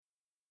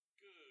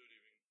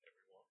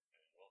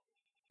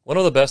One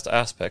of the best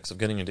aspects of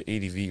getting into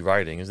ADV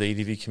writing is the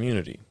ADV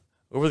community.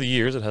 Over the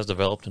years, it has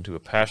developed into a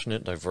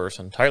passionate, diverse,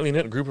 and tightly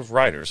knit group of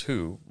writers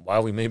who,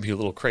 while we may be a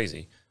little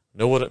crazy,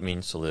 know what it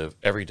means to live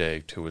every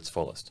day to its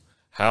fullest.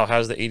 How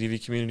has the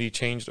ADV community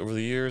changed over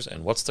the years,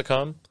 and what's to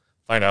come?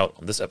 Find out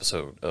on this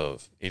episode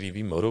of ADV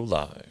Moto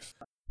Live.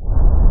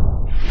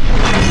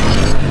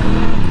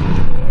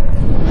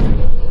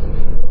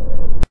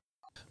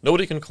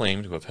 Nobody can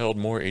claim to have held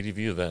more ADV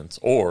events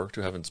or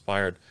to have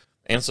inspired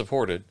and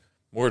supported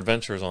more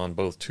adventures on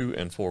both 2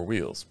 and 4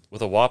 wheels.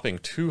 With a whopping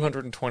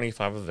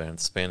 225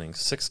 events spanning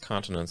 6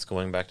 continents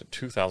going back to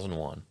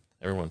 2001,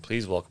 everyone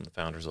please welcome the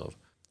founders of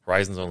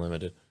Horizons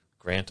Unlimited,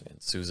 Grant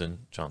and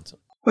Susan Johnson.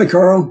 Hi,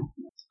 Carl.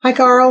 Hi,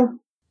 Carl.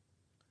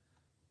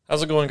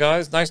 How's it going,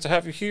 guys? Nice to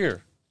have you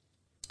here.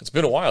 It's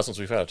been a while since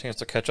we've had a chance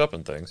to catch up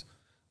on things.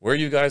 Where are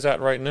you guys at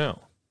right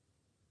now?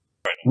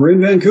 We're in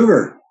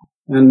Vancouver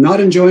and not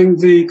enjoying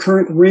the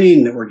current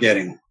rain that we're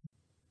getting.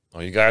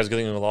 Are you guys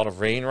getting a lot of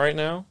rain right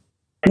now?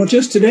 Well,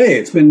 just today.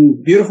 It's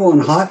been beautiful and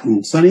hot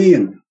and sunny,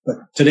 but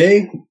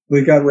today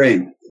we've got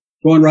rain.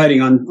 Going riding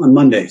on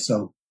Monday,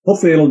 so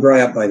hopefully it'll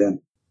dry up by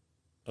then.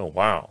 Oh,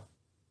 wow.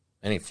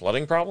 Any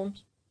flooding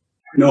problems?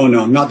 No,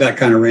 not that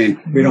kind of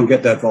rain. We don't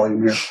get that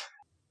volume here.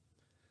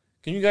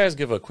 Can you guys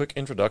give a quick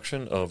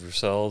introduction of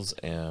yourselves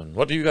and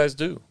what do you guys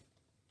do?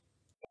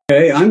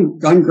 Okay, I'm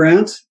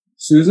Grant,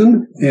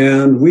 Susan,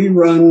 and we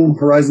run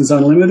Horizons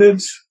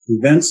Unlimited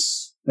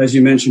events, as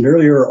you mentioned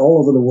earlier, all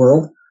over the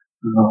world.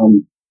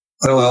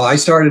 I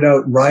started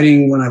out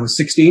riding when I was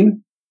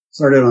 16.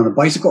 Started on a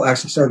bicycle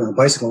at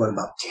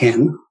about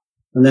 10.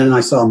 And then I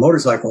saw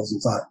motorcycles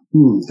and thought,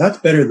 that's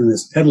better than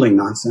this pedaling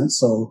nonsense.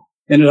 So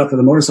ended up with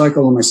a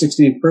motorcycle on my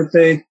 16th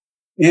birthday.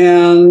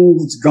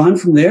 And it's gone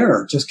from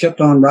there. Just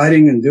kept on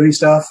riding and doing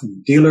stuff,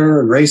 and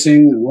dealer and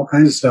racing and all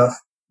kinds of stuff.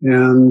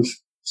 And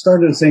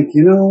started to think,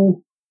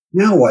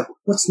 now what?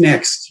 What's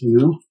next?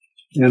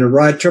 And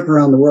a trip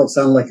around the world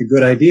sounded like a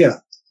good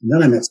idea. And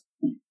then I met.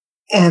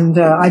 And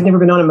I'd never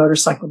been on a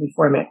motorcycle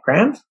before I met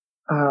Grant.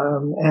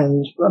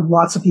 And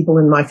lots of people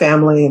in my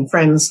family and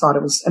friends thought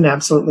it was an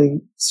absolutely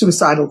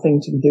suicidal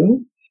thing to be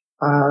doing.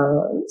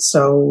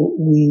 So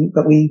we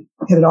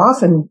hit it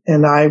off,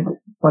 and I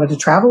wanted to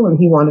travel, and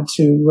he wanted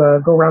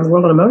to go around the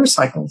world on a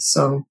motorcycle.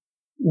 So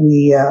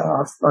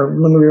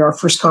our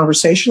first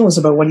conversation was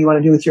about what do you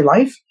want to do with your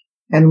life,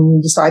 and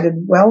we decided,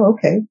 well,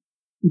 okay,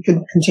 we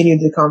could continue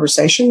the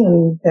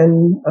conversation,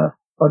 and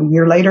about a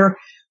year later,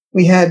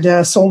 we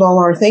had sold all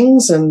our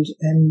things and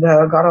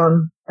I got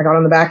on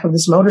the back of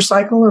this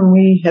motorcycle, and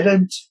we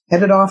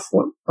headed off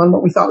on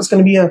what we thought was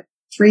going to be a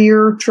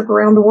 3-year trip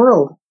around the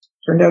world.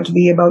 Turned out to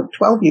be about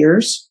 12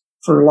 years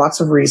for lots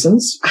of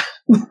reasons,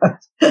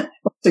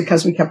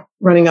 because we kept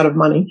running out of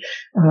money,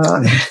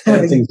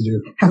 having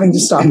to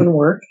stop and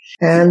work.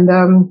 And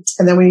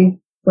then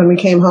when we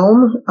came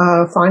home,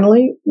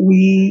 finally,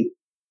 we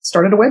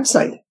started a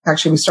website.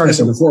 Actually, we started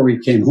before we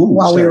came home.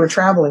 While we were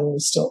traveling, we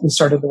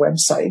started the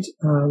website.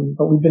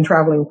 But we've been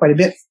traveling quite a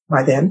bit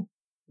by then.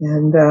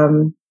 And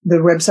the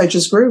website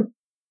just grew.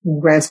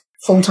 Grant's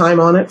full-time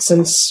on it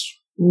since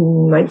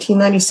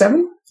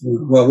 1997.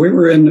 Well, we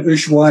were in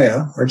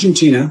Ushuaia,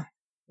 Argentina,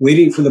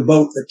 waiting for the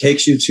boat that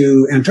takes you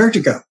to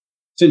Antarctica.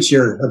 Since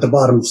you're at the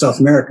bottom of South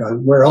America,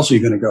 where else are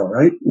you going to go,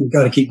 right? You've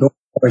got to keep going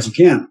as far as you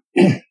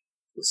can.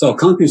 So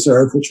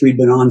CompuServe, which we'd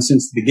been on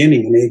since the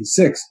beginning in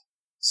 86,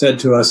 said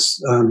to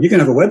us, you can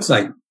have a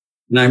website.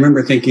 And I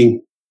remember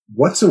thinking,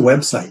 what's a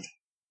website?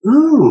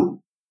 Oh,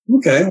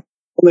 okay.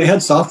 Well, they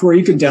had software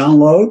you could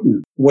download,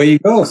 and away you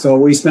go. So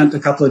we spent a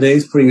couple of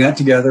days putting that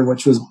together,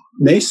 which was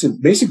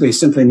basically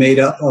simply made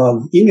up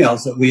of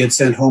emails that we had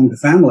sent home to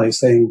families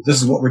saying,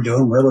 this is what we're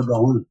doing, where we're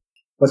going,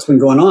 what's been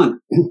going on.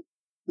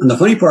 And the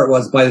funny part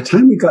was, by the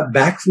time we got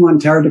back from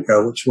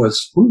Antarctica, which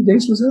was, how many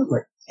days was it?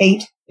 Like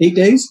 8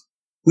 days?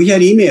 We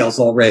had emails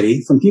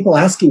already from people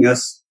asking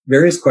us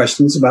various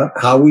questions about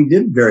how we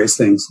did various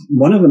things.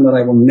 One of them that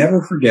I will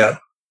never forget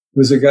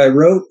was a guy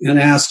wrote and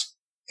asked,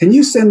 can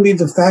you send me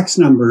the fax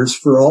numbers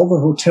for all the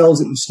hotels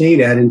that you stayed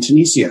at in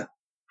Tunisia?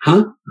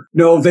 Huh?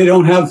 No, they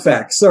don't have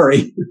fax.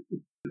 Sorry.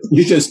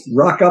 You just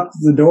rock up to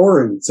the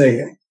door and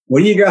say,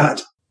 what do you got?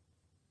 So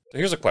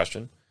here's a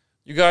question.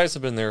 You guys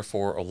have been there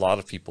for a lot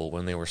of people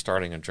when they were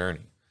starting a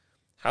journey.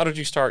 How did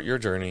you start your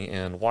journey,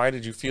 and why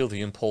did you feel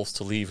the impulse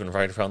to leave and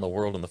ride around the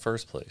world in the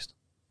first place?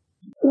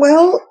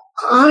 Well,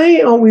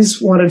 I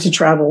always wanted to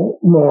travel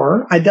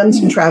more. I'd done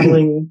some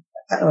traveling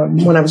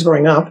when I was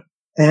growing up,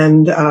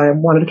 and I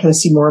wanted to kind of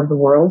see more of the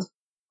world.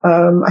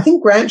 I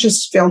think Grant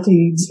just felt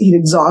he'd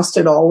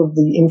exhausted all of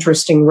the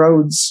interesting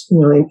roads,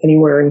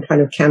 anywhere in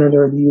kind of Canada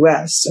or the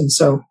US. And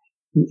so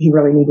he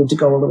really needed to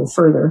go a little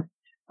further.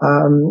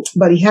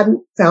 But he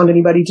hadn't found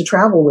anybody to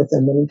travel with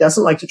him, and he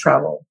doesn't like to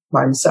travel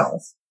by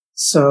himself.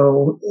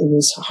 So it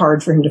was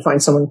hard for him to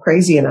find someone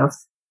crazy enough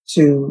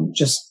to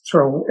just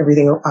throw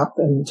everything up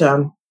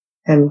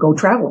and go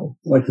traveling.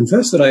 Well, I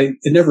confess that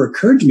it never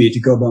occurred to me to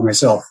go by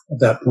myself at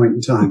that point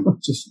in time.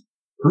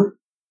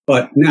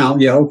 But now,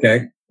 yeah,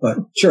 okay. But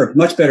sure,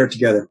 much better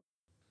together.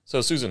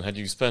 So, Susan, had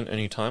you spent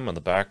any time on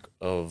the back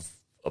of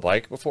a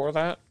bike before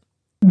that?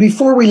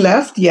 Before we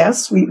left,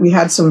 yes, we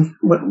had some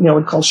what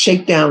we call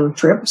shakedown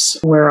trips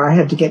where I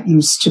had to get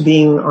used to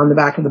being on the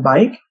back of the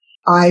bike.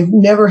 I've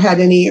never had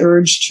any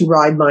urge to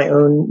ride my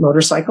own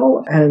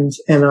motorcycle, and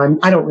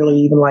I don't really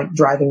even like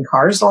driving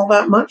cars all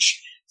that much.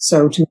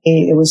 So to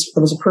me, it was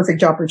a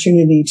perfect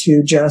opportunity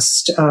to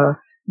just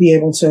be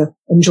able to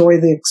enjoy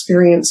the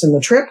experience and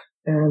the trip,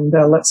 and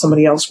let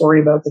somebody else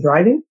worry about the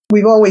driving.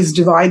 We've always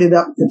divided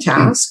up the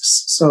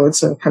tasks, so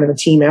it's a kind of a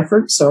team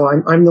effort. So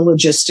I'm the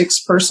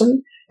logistics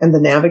person and the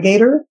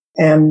navigator,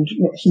 and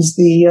he's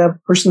the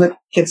person that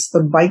gets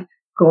the bike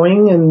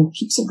going and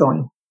keeps it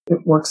going. It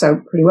works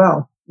out pretty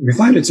well. We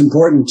find it's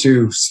important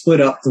to split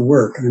up the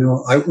work.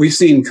 We've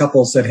seen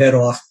couples that head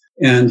off,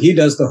 and he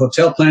does the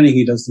hotel planning,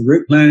 he does the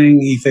route planning,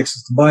 he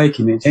fixes the bike,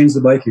 he maintains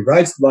the bike, he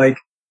rides the bike,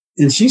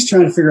 and she's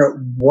trying to figure out,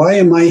 why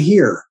am I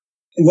here?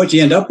 And what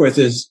you end up with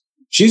is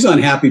she's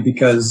unhappy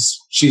because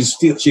she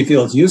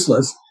feels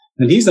useless,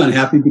 and he's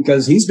unhappy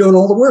because he's doing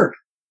all the work.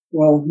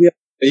 Well, yeah,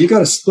 you got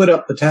to split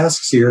up the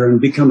tasks here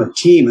and become a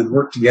team and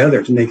work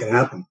together to make it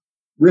happen.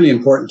 Really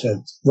important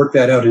to work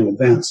that out in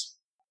advance.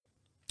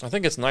 I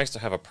think it's nice to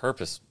have a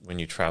purpose when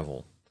you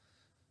travel.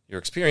 Your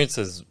experience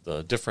is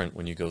different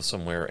when you go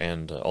somewhere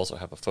and also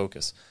have a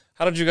focus.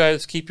 How did you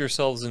guys keep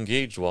yourselves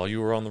engaged while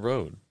you were on the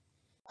road?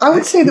 I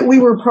would say that we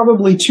were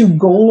probably too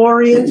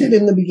goal-oriented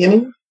in the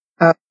beginning,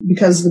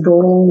 because the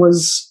goal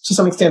was, to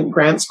some extent,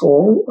 Grant's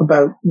goal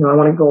about, I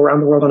want to go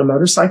around the world on a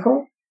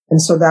motorcycle. And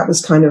so that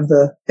was kind of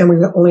and we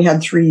only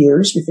had 3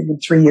 years. We figured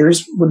 3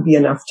 years would be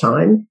enough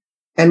time.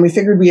 And we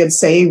figured we had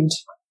saved,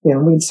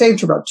 we'd saved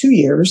for about 2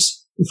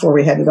 years before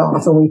we headed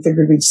off. And we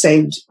figured we'd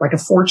saved like a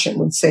fortune.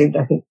 We'd saved,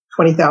 I think,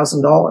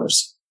 $20,000.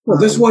 Well,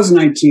 this was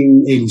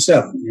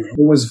 1987. It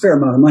was a fair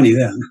amount of money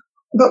then.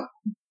 But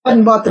I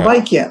hadn't bought the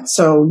bike yet.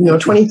 So,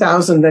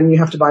 20,000, then you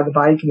have to buy the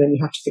bike, and then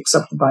you have to fix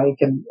up the bike,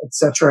 and et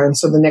cetera. And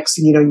so the next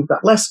thing you know, you've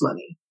got less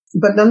money.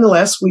 But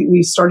nonetheless,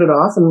 we started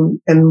off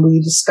and we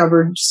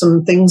discovered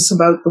some things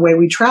about the way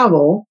we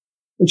travel,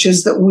 which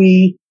is that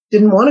we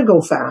didn't want to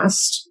go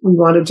fast. We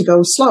wanted to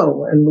go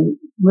slow. And we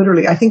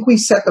literally, I think we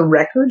set the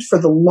record for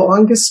the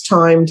longest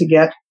time to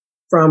get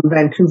from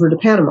Vancouver to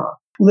Panama.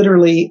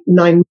 Literally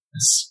 9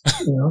 months,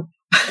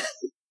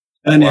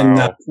 And in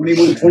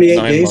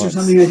 28 days or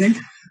something, I think.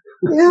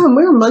 Yeah,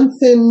 we're a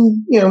month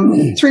in,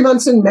 3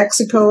 months in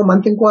Mexico, a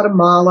month in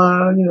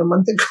Guatemala, a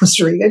month in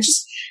Costa Rica.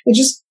 It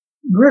just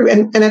grew.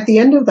 And at the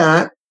end of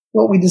that,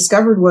 what we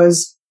discovered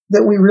was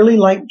that we really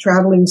liked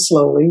traveling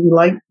slowly. We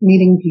liked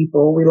meeting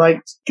people. We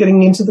liked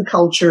getting into the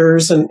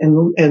cultures and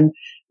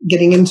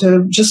getting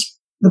into just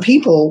the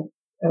people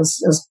as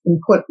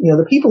input,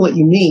 the people that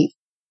you meet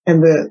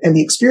and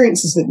the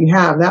experiences that you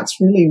have. That's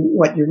really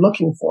what you're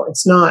looking for.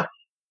 It's not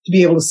to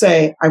be able to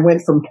say, I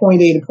went from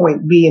point A to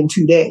point B in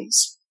 2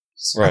 days.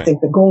 Right. I think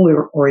the goal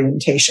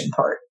orientation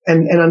part.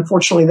 And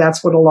unfortunately,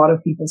 that's what a lot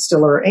of people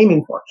still are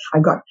aiming for.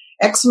 I've got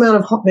X amount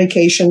of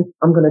vacation.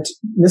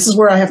 This is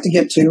where I have to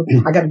get to.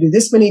 I got to do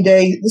this many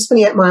days, this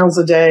many miles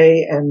a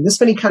day, and this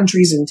many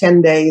countries in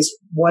 10 days,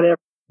 whatever.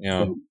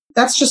 Yeah.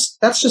 That's just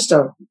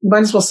you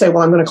might as well say,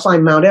 well, I'm going to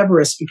climb Mount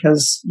Everest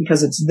because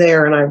it's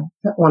there and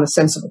I want a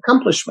sense of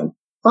accomplishment.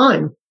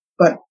 Fine.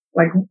 But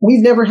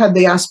we've never had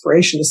the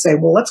aspiration to say,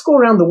 well, let's go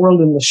around the world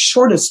in the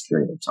shortest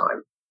period of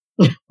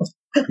time.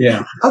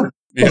 Yeah.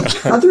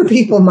 Other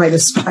people might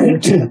aspire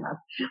to that,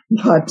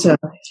 but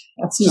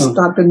that's just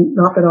not been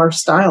our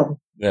style.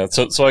 Yeah.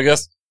 So I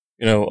guess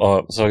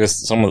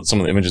some of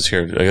the images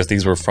here, I guess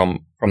these were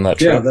from that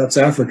trip. Yeah, that's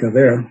Africa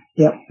there.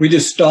 Yep. We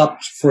just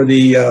stopped for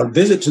the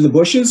visit to the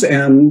bushes,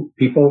 and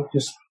people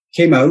just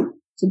came out.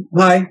 Said,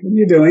 hi, what are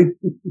you doing?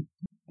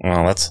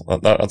 Wow, that's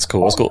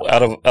cool. That's cool.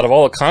 Out of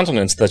all the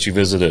continents that you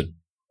visited,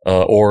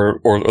 or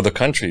the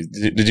countries,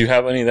 did you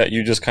have any that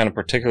you just kind of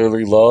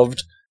particularly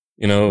loved?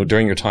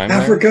 During your time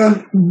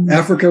Africa, there?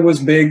 Africa was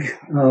big.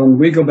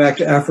 We go back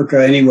to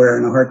Africa anywhere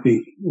in a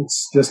heartbeat.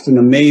 It's just an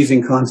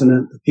amazing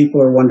continent. The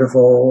people are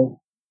wonderful.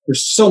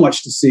 There's so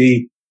much to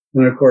see.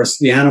 And of course,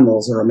 the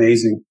animals are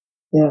amazing.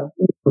 Yeah.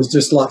 There's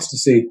just lots to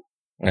see.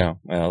 Yeah.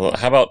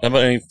 How about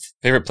any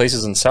favorite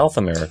places in South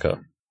America?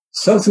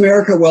 South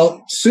America,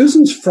 well,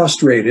 Susan's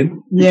frustrated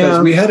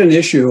because we had an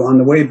issue on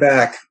the way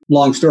back.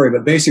 Long story,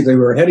 but basically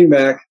we were heading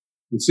back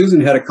and Susan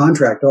had a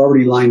contract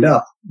already lined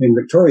up in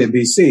Victoria,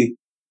 BC.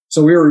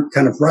 So we were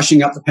kind of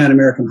rushing up the Pan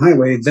American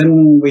Highway.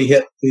 Then we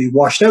hit the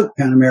washed out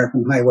Pan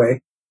American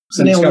Highway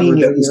and discovered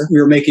that we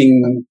were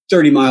making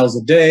 30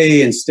 miles a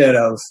day instead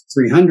of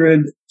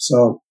 300.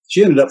 So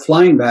she ended up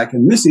flying back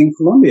and missing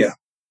Colombia,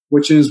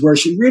 which is where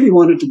she really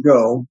wanted to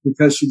go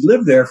because she'd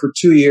lived there for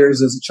 2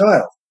 years as a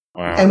child.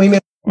 Wow. And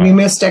we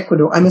missed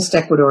Ecuador. I missed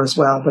Ecuador as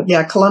well. But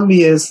yeah,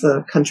 Colombia is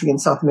the country in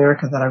South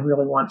America that I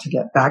really want to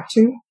get back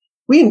to.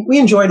 We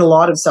enjoyed a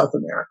lot of South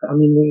America. I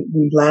mean,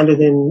 we landed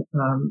in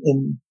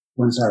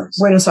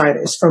Buenos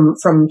Aires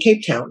from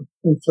Cape Town.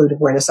 We flew to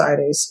Buenos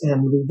Aires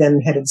and we then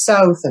headed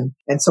south.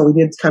 And so we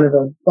did kind of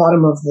the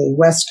bottom of the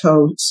west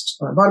coast,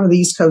 bottom of the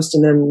east coast,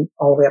 and then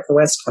all the way up the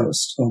west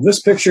coast. Well,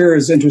 this picture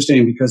is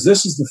interesting because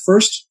this is the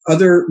first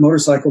other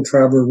motorcycle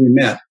traveler we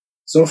met.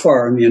 so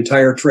far in the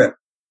entire trip.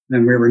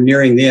 And we were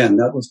nearing the end.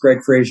 That was Greg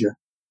Frazier.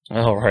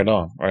 Oh, right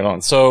on, right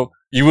on. So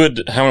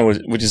how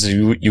many would you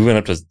say you went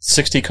up to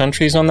 60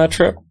 countries on that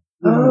trip?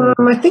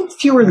 I think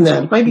fewer than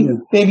that.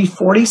 Maybe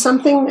 40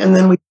 something. And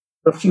then we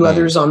a few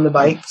others on the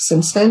bike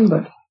since then,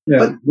 but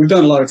we've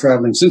done a lot of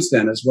traveling since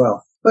then as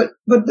well. But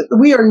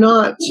we are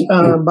not,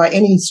 by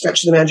any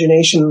stretch of the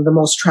imagination, the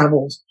most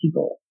traveled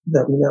people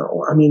that we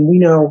know. I mean, we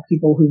know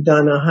people who've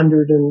done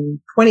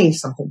 120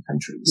 something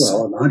countries.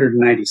 Well,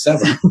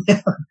 197.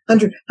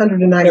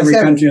 197. Every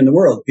country in the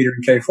world, Peter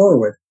and Kay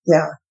forward.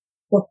 Yeah.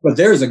 But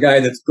there's a guy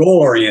that's goal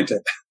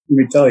oriented. Let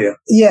me tell you.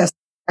 Yes,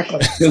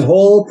 exactly. His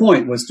whole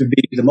point was to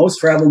be the most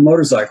traveled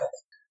motorcycle.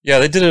 Yeah,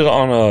 they did it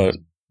on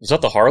was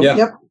that the Harley? Yeah.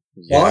 Yep.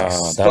 Yeah,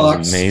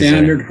 Stock,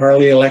 standard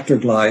Harley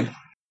Electric Glide.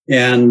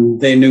 And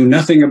they knew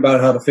nothing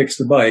about how to fix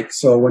the bike.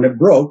 So when it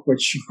broke,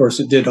 which of course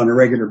it did on a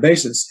regular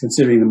basis,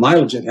 considering the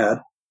mileage it had,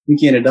 I think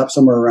he ended up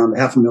somewhere around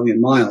 500,000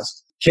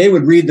 miles. Kay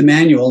would read the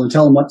manual and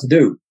tell him what to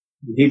do.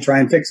 He'd try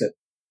and fix it.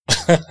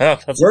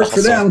 That's Worked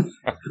for them.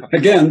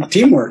 Again,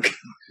 teamwork.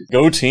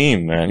 Go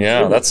team, man.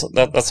 Yeah, that's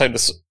how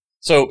this.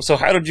 So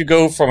how did you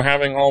go from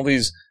having all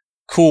these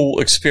cool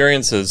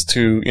experiences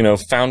to,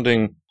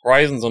 founding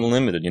Horizons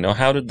Unlimited?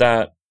 How did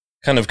that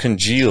kind of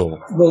congeal?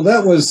 Well,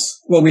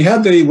 we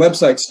had the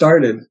website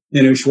started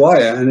in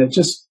Ushuaia, and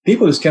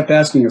people just kept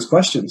asking us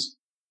questions.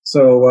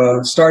 So,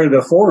 started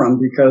a forum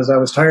because I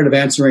was tired of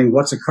answering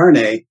what's a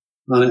carnet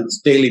on a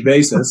daily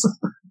basis.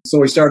 So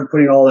we started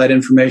putting all that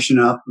information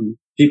up, and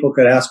people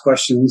could ask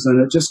questions, and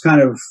it just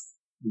kind of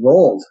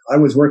rolled. I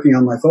was working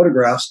on my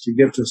photographs to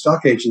give to a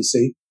stock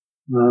agency,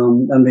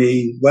 and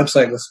the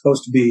website was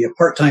supposed to be a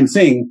part-time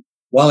thing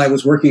while I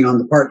was working on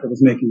the part that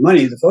was making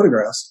money, the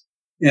photographs.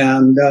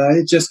 And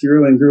it just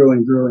grew and grew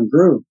and grew and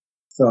grew.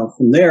 So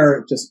from there,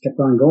 it just kept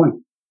on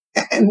going.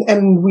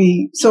 And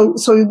so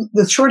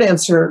the short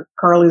answer,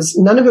 Carl, is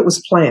none of it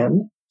was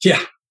planned.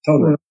 Yeah,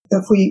 totally.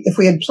 If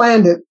we had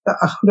planned it,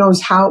 who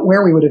knows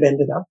where we would have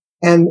ended up.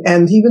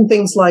 And even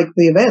things like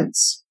the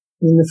events.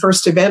 I mean, the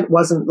first event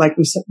wasn't like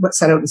we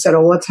set out and said,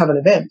 oh, let's have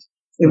an event.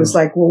 It was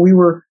like, well, we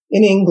were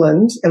in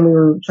England and we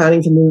were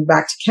planning to move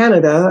back to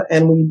Canada.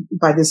 And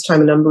by this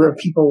time, a number of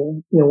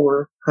people,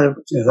 were kind of,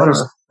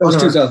 that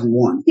was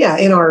 2001. Yeah.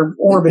 In our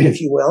orbit,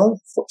 if you will,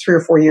 3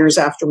 or 4 years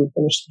after we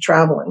finished the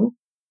traveling.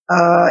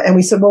 And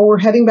we said, well, we're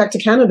heading back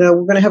to Canada.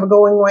 We're going to have a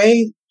going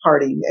away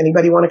party.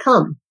 Anybody want to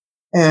come?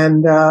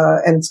 And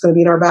it's going to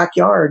be in our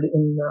backyard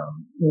in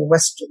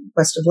west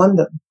of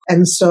London.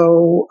 And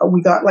so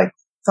we got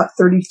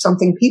 30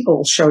 something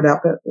people showed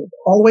up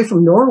all the way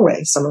from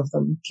Norway. Some of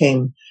them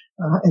came,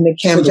 and they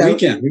camped out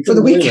for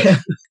the weekend,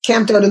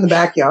 camped out in the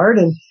backyard.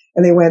 And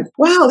they went,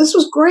 wow, this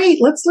was great.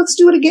 Let's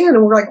do it again.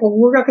 And we're like, well,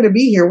 we're not going to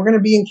be here. We're going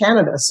to be in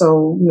Canada.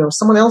 So,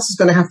 someone else is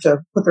going to have to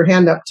put their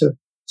hand up to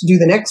do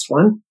the next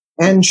one.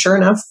 And sure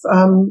enough,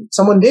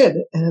 someone did.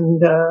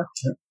 And,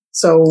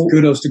 so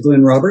kudos to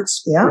Glenn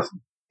Roberts. Yeah.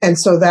 And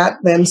so that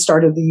then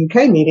started the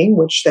UK meeting,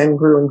 which then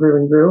grew and grew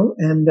and grew.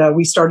 And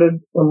we started,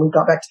 when we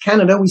got back to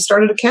Canada, we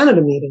started a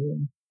Canada meeting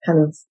and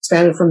kind of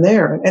expanded from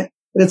there. And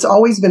it's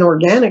always been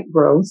organic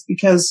growth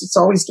because it's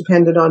always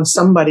depended on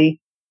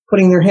somebody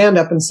putting their hand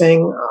up and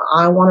saying,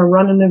 I want to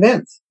run an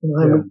event.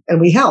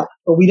 And we help.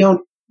 But we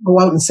don't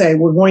go out and say,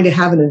 we're going to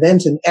have an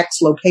event in X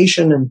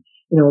location and,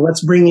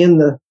 let's bring in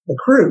the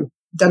crew.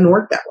 It doesn't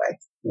work that way.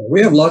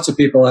 We have lots of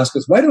people ask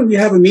us, why don't you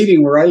have a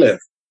meeting where I live?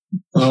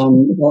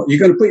 Well, you're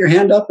going to put your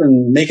hand up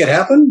and make it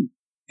happen?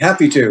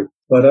 Happy to.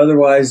 But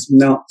otherwise,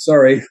 no,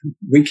 sorry.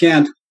 We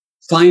can't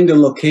find a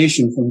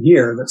location from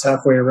here that's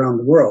halfway around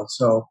the world.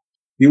 So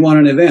if you want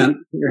an event,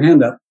 put your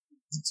hand up.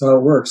 That's how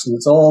it works. And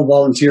it's all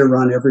volunteer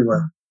run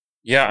everywhere.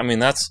 Yeah. I mean,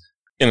 that's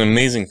an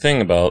amazing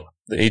thing about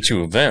the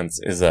A2 events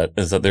is that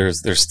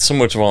there's so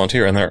much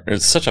volunteer and there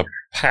is such a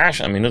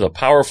passion. I mean, there's a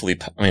powerfully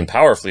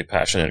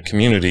passionate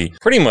community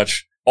pretty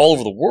much all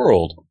over the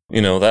world,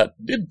 that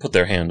did put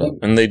their hand up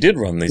and they did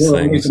run these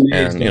things.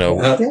 And,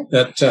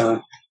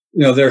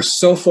 they're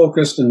so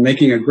focused on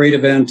making a great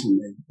event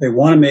and they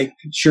want to make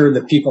sure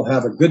that people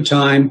have a good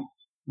time,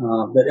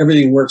 that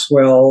everything works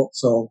well.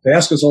 So they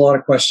ask us a lot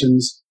of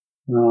questions,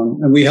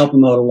 and we help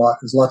them out a lot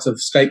because lots of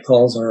Skype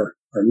calls are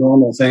a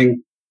normal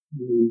thing.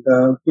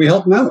 And, we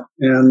help them out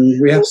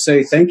and we have to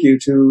say thank you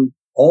to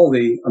all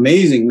the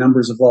amazing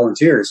numbers of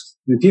volunteers.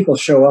 And people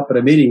show up at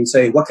a meeting and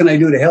say, what can I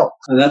do to help?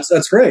 And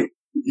that's great.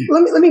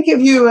 Let me give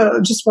you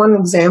just one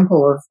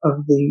example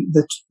of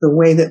the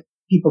way that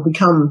people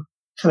become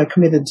kind of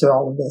committed to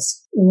all of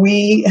this.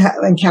 We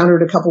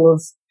encountered a couple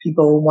of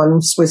people,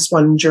 one Swiss,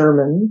 one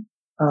German,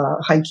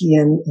 Heike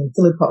and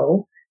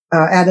Filippo,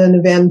 at an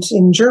event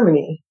in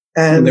Germany.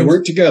 And they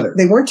weren't together.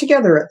 They weren't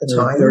together at the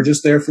time. They were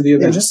just there for the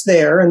event. They're just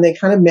there, and they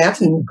kind of met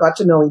and got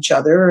to know each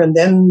other. And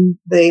then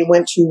they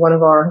went to one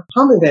of our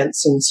home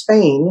events in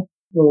Spain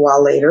a little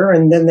while later,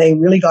 and then they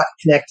really got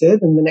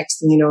connected. And the next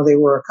thing you know, they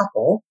were a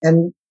couple.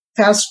 And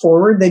fast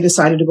forward, they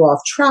decided to go off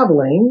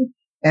traveling.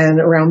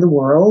 and around the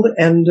world.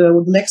 And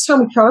the next time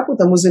we caught up with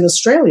them was in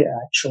Australia,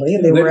 actually.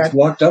 And they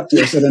walked up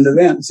to us at an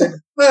event and said,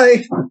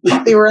 "Hi."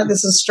 They were at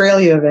this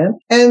Australia event.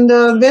 And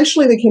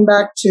eventually they came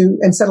back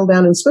and settled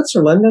down in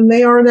Switzerland, and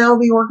they are now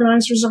the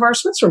organizers of our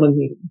Switzerland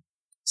meeting.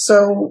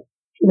 So,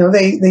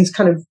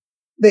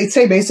 they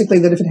say basically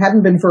that if it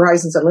hadn't been for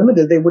Horizons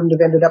Unlimited, they wouldn't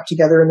have ended up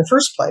together in the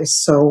first place.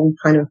 So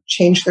kind of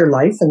changed their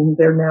life, and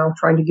they're now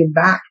trying to give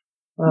back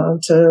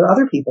to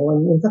other people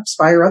and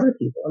inspire other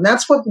people. And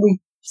that's what we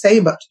say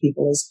about to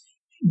people is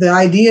the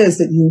idea is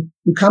that you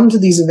come to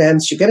these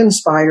events, you get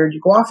inspired,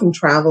 you go off and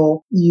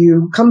travel,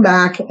 you come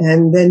back,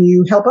 and then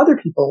you help other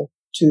people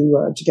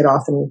to get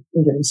off and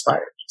get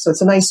inspired. So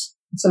it's a nice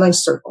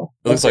circle.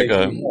 It looks like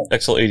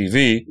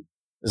XLADV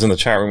is in the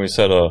chat room. We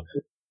said,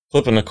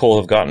 Flip and Nicole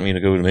have gotten me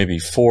to go to maybe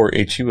 4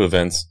 HU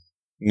events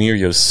near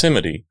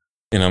Yosemite.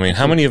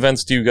 How many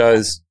events do you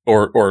guys,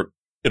 or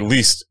at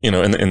least, in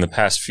the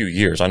past few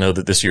years? I know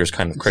that this year is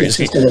kind of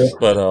crazy,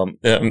 but, how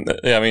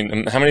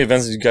many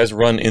events do you guys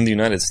run in the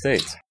United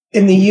States?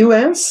 In the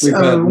U.S.,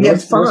 we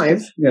had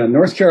 5.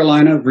 North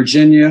Carolina,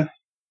 Virginia.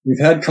 We've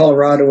had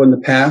Colorado in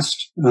the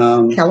past.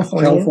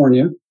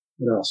 California.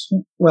 What else?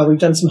 Well, we've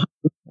done some.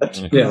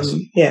 Yes.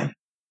 Yeah.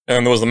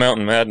 And there was the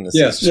Mountain Madness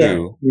too. Yeah.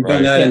 We've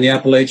done that in the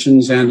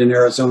Appalachians and in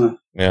Arizona.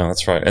 Yeah,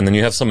 that's right. And then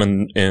you have some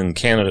in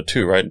Canada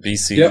too, right?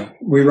 BC. Yep.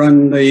 We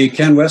run the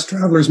CanWest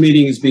Travelers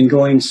meeting has been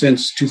going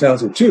since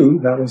 2002.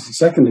 That was the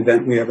second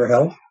event we ever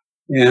held.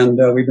 And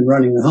we've been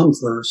running the Hum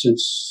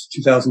since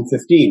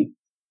 2015.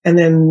 And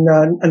then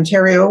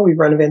Ontario, we've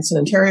run events in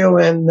Ontario.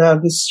 And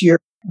this year,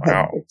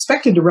 wow,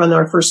 expected to run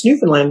our first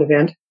Newfoundland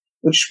event,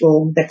 which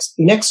will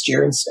be next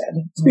year instead.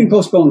 It's been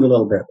postponed a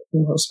little bit.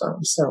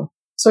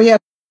 So yeah.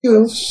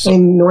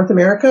 In North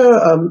America,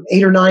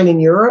 8 or 9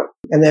 in Europe,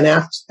 and then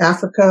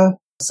Africa,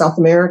 South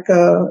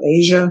America,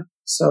 Asia.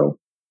 So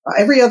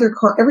every other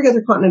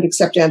continent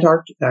except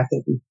Antarctica, I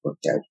think we've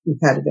looked at. We've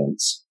had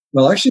events.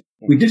 Well, actually,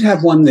 we did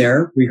have one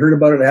there. We heard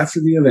about it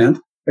after the event.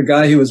 A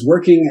guy who was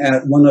working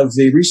at one of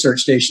the research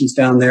stations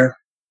down there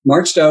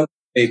marched out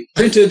a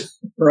printed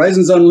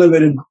Horizons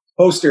Unlimited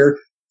poster,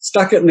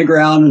 stuck it in the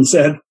ground, and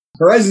said,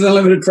 "Horizons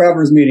Unlimited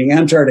Travelers Meeting,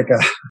 Antarctica."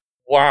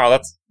 Wow,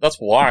 that's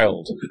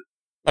wild.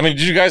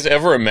 Did you guys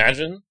ever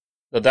imagine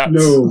that?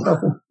 No,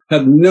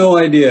 had no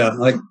idea.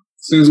 Like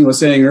Susan was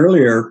saying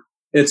earlier,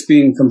 it's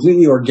been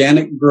completely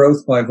organic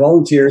growth by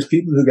volunteers,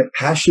 people who get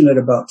passionate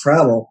about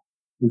travel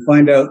and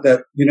find out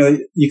that,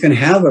 you can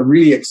have a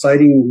really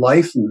exciting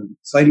life and an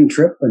exciting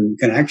trip and you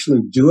can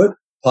actually do it,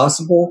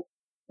 possible.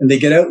 And they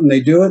get out and they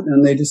do it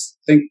and they just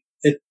think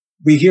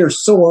we hear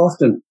so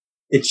often,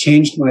 it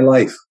changed my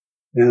life.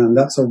 And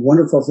that's a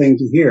wonderful thing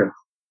to hear. Of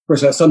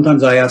course,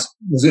 sometimes I ask,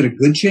 was it a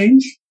good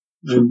change?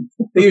 And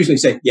they usually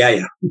say,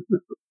 yeah.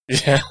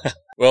 Yeah.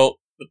 Well,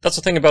 that's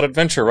the thing about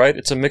adventure, right?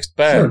 It's a mixed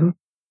bag. Sure.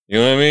 You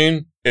know what I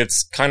mean?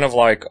 It's kind of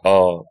like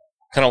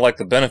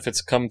the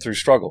benefits come through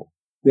struggle.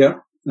 Yeah.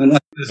 And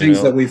the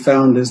things that we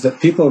found is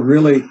that people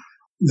really,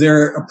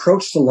 their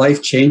approach to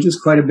life changes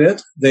quite a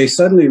bit. They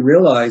suddenly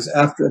realize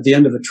at the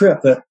end of a trip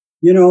that,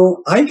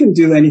 I can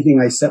do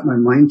anything I set my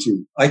mind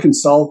to. I can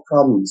solve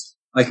problems.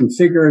 I can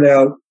figure it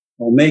out.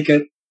 I'll make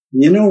it.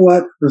 And you know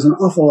what? There's an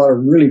awful lot of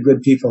really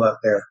good people out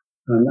there.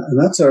 And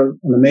that's an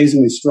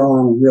amazingly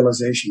strong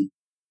realization.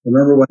 I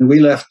remember when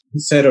we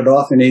set it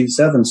off in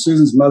 87,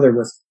 Susan's mother,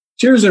 with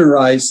tears in her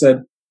eyes,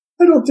 said,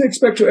 "I don't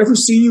expect to ever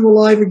see you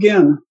alive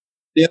again."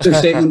 The other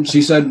statement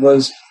she said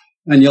was,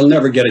 "And you'll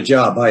never get a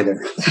job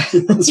either."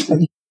 That's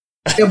right.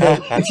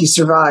 If you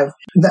survive.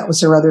 That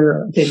was her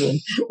other opinion,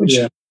 which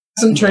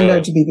hasn't turned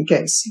out to be the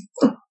case.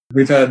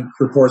 We've had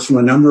reports from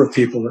a number of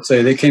people that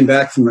say they came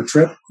back from a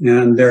trip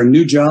and their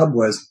new job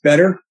was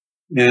better.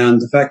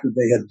 And the fact that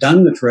they had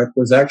done the trip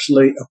was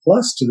actually a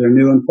plus to their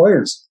new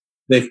employers.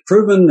 They've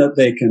proven that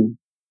they can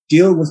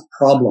deal with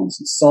problems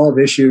and solve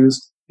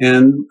issues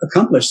and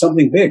accomplish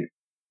something big.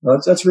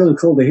 That's really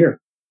cool to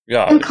hear.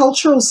 Yeah. And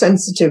cultural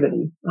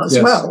sensitivity as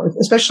well,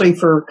 especially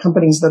for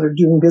companies that are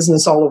doing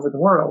business all over the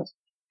world.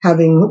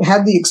 Having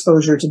had the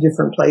exposure to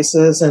different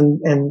places and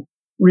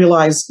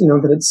realize,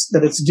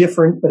 that it's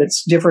different, but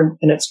it's different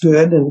and it's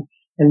good, and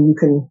you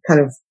can kind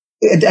of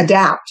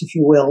adapt, if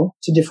you will,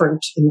 to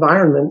different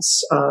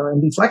environments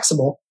and be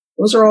flexible.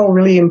 Those are all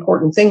really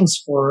important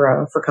things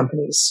for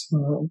companies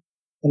and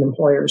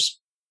employers.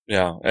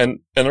 Yeah, and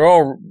they're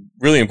all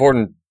really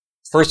important.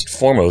 First and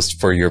foremost,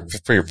 for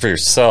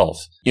yourself.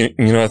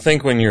 I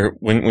think when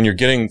you're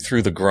getting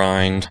through the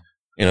grind,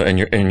 and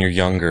you're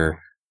younger,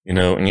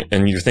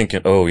 and you're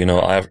thinking,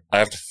 I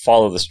have to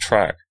follow this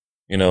track.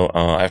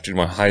 I have to do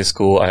my high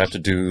school. I have to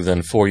do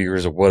then 4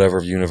 years or whatever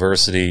of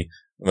university.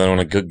 And then I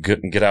want to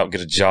get out, get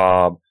a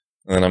job.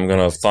 And then I'm going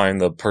to find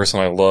the person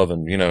I love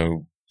and,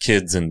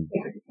 kids and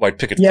white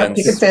picket fence.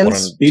 Picket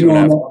fence.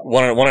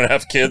 One and a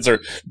half kids or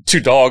 2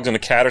 dogs and a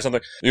cat or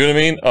something. You know what I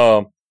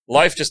mean?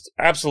 Life just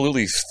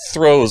absolutely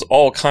throws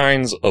all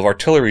kinds of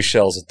artillery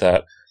shells at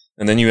that.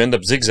 And then you end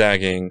up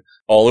zigzagging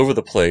all over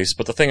the place.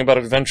 But the thing about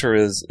adventure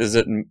is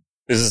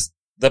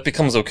that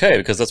becomes okay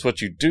because that's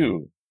what you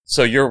do.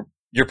 So you're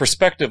your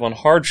perspective on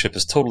hardship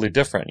is totally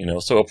different,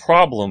 So a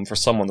problem for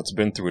someone that's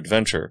been through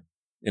adventure,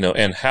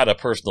 and had a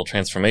personal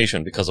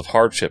transformation because of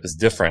hardship is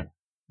different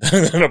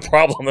than a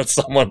problem that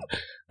someone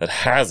that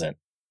hasn't,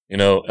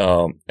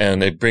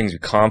 and it brings you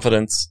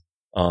confidence,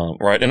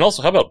 right? And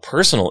also, how about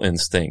personal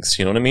instincts?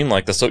 You know what I mean?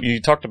 So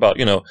you talked about,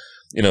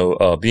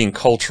 being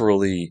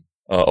culturally,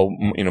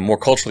 more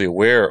culturally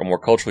aware or more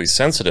culturally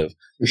sensitive.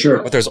 For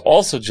sure. But there's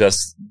also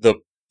just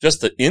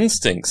the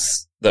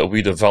instincts that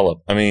we develop.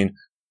 I mean,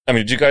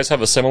 did you guys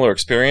have a similar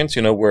experience,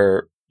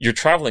 where you're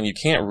traveling, you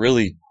can't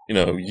really,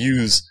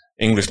 use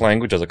English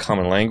language as a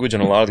common language.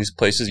 In a lot of these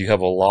places, you have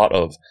a lot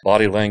of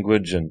body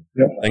language and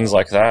things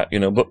like that,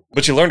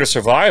 but you learn to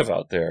survive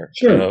out there.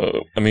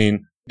 Sure.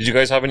 Did you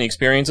guys have any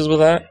experiences with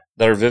that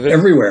are vivid?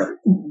 Everywhere.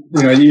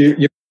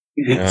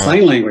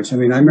 Sign language. I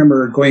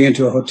remember going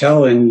into a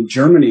hotel in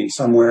Germany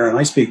somewhere, and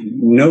I speak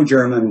no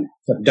German,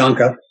 except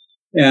Danke.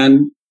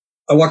 And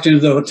I walked into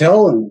the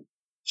hotel, and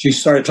she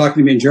started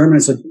talking to me in German. I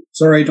said,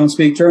 sorry, I don't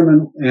speak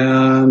German.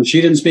 And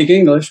she didn't speak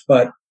English,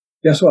 but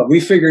guess what? We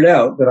figured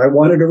out that I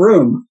wanted a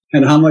room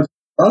and how much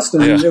it cost,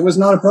 and it was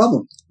not a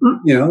problem.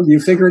 You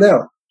figure it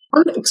out.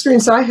 One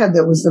experience I had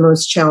that was the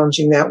most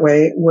challenging that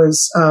way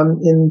was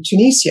in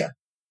Tunisia.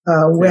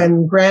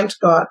 When Grant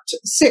got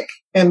sick,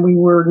 and we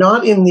were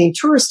not in the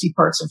touristy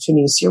parts of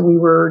Tunisia. We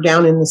were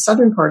down in the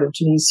southern part of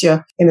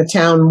Tunisia in a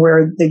town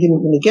where they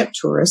didn't really get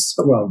tourists.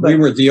 But we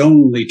were the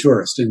only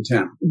tourist in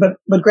town.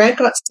 But Grant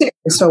got sick,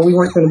 so we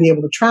weren't going to be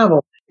able to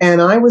travel. And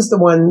I was the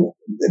one,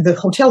 the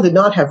hotel did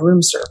not have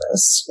room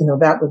service,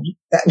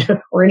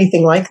 that or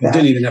anything like that. It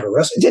didn't even have a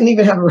restaurant. It didn't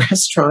even have a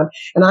restaurant.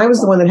 And I was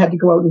the one that had to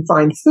go out and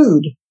find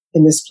food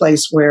in this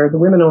place where the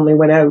women only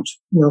went out,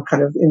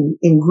 kind of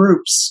in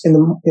groups in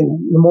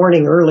the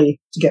morning early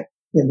to get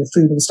the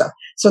food and stuff.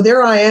 So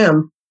there I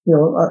am,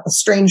 a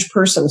strange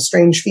person, a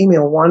strange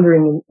female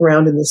wandering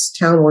around in this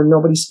town where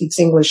nobody speaks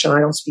English and I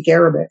don't speak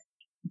Arabic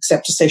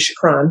except to say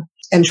shukran,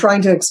 and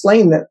trying to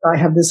explain that I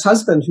have this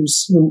husband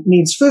who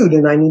needs food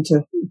and I need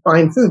to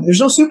find food. There's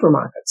no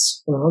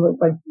supermarkets,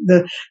 like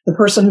the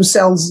person who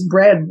sells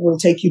bread will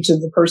take you to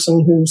the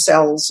person who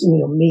sells,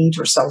 meat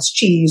or sells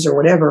cheese or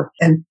whatever.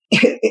 And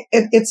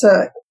it's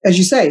as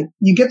you say,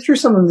 you get through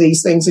some of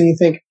these things and you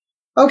think,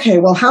 okay,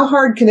 well, how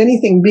hard can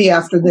anything be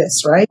after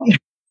this, right?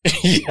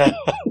 Yeah.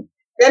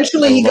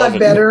 Eventually he got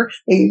better.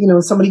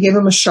 Somebody gave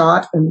him a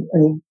shot and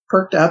he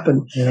perked up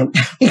and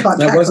he got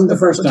That wasn't the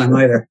first time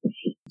either.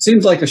 It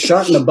seems like a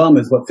shot in the bum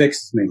is what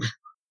fixes me.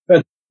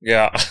 But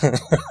yeah.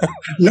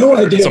 No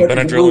idea. Some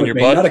Benadryl in your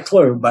butt. Not a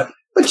clue, but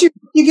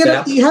you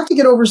have to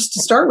get over, to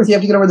start with, you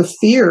have to get over the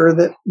fear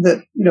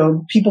that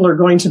people are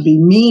going to be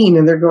mean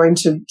and they're going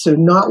to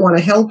not want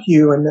to help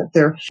you, and that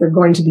they're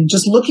going to be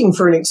just looking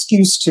for an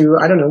excuse to,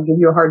 I don't know, give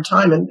you a hard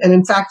time. And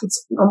in fact,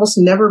 it's almost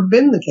never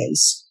been the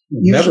case.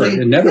 Usually,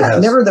 it never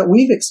has. Never that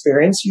we've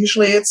experienced.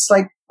 Usually it's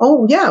like,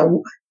 oh yeah.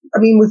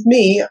 With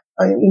me,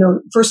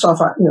 first off,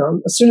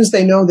 as soon as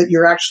they know that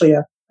you're actually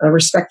a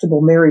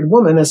respectable married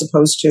woman, as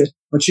opposed to,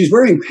 but she's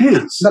wearing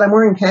pants. But I'm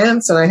wearing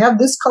pants and I have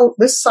this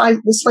size,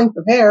 this length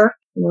of hair,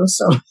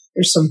 so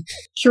there's some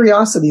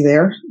curiosity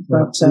there.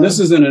 But and this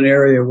is in an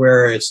area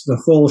where it's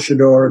the full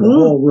chador, the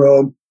whole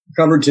robe,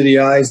 covered to the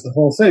eyes, the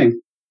whole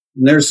thing.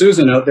 And there's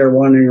Susan out there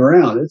wandering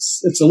around.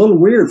 It's a little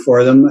weird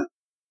for them,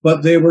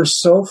 but they were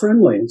so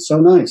friendly and so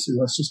nice. It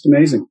was just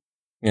amazing.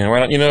 Yeah,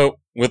 right.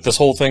 With this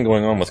whole thing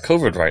going on with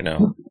COVID right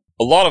now,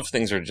 a lot of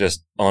things are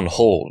just on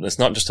hold. It's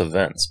not just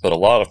events, but a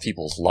lot of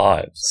people's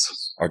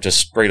lives are just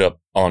straight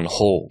up on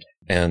hold.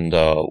 And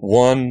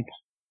one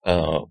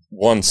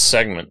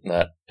segment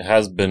that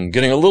has been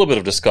getting a little bit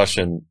of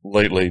discussion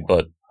lately,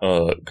 but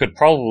could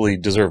probably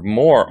deserve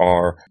more,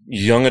 are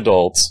young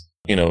adults,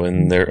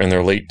 in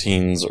their late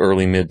teens,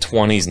 early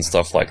mid-20s and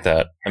stuff like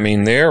that.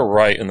 They're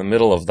right in the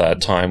middle of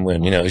that time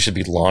when, they should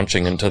be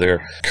launching into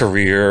their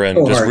career and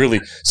really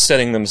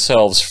setting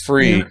themselves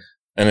free.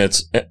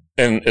 Yeah.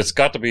 And it's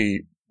got to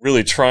be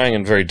really trying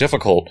and very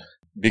difficult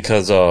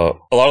because a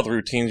lot of the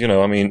routines,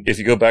 if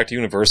you go back to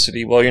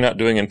university, well, you're not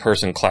doing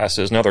in-person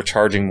classes. Now they're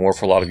charging more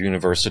for a lot of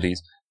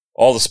universities.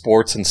 All the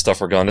sports and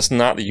stuff are gone. It's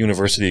not the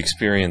university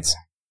experience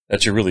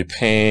that you're really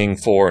paying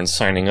for and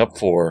signing up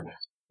for.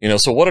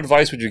 So what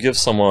advice would you give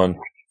someone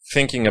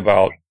thinking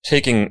about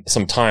taking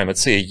some time,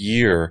 let's say a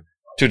year,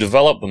 to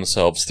develop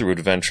themselves through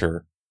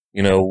adventure?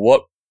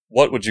 What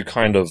would you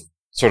kind of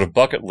sort of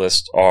bucket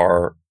list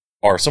are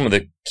some of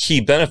the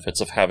key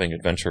benefits of having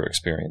adventure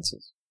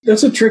experiences?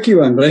 That's a tricky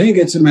one, but I think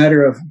it's a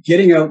matter of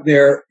getting out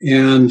there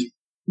and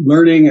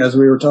learning, as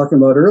we were talking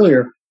about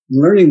earlier,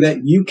 learning that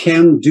you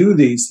can do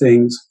these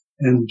things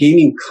and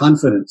gaining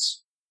confidence.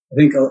 I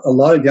think a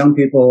lot of young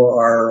people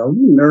are a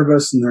little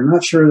nervous and they're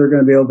not sure they're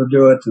going to be able to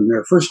do it. And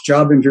their first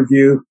job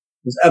interview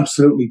is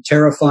absolutely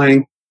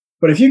terrifying.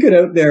 But if you get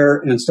out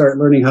there and start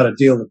learning how to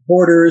deal with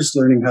borders,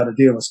 learning how to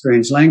deal with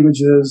strange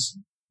languages,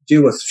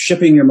 deal with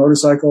shipping your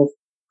motorcycle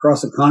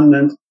across a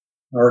continent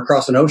or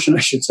across an ocean, I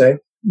should say,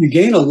 you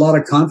gain a lot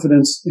of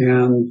confidence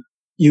and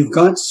you've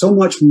got so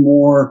much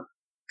more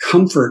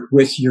comfort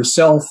with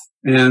yourself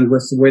and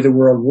with the way the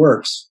world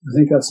works. I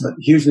think that's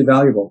hugely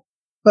valuable.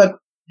 But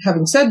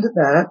having said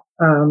that,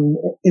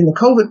 in the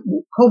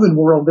COVID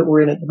world that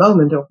we're in at the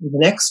moment over the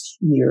next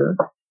year,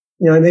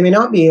 they may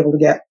not be able to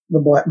get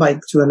the bike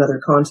to another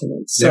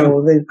continent.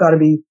 So they've got to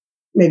be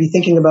maybe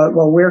thinking about,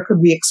 well, where could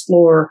we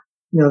explore,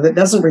 that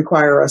doesn't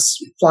require us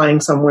flying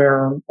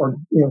somewhere or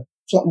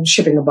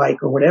shipping a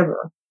bike or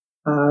whatever.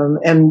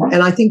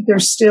 And I think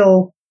there's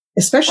still,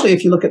 especially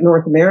if you look at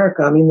North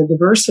America, I mean, the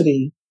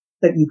diversity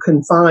that you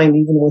can find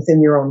even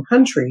within your own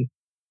country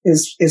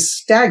is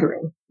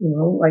staggering.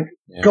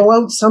 Go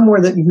out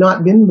somewhere that you've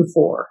not been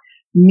before,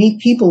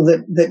 meet people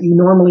that you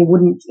normally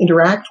wouldn't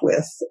interact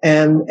with,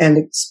 and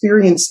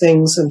experience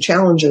things and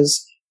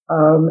challenges.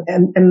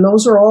 And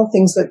those are all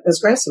things that, as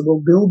Grant said,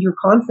 will build your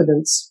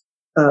confidence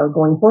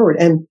going forward.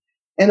 And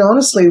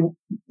honestly,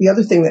 the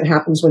other thing that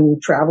happens when you're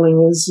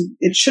traveling is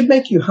it should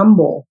make you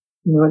humble.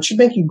 It should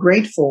make you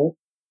grateful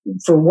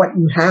for what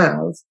you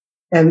have,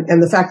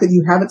 and the fact that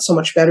you have it so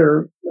much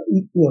better.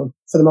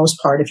 For the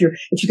most part, if you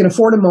can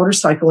afford a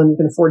motorcycle and you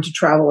can afford to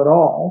travel at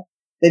all,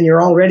 then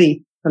you're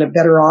already kind of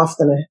better off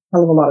than a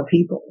hell of a lot of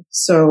people.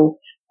 So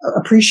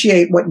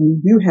appreciate what you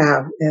do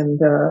have,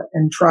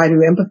 and try to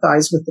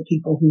empathize with the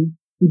people who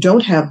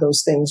don't have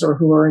those things or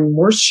who are in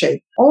worse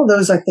shape. All of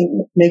those, I think,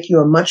 make you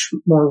a much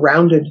more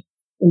rounded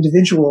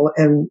individual,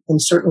 and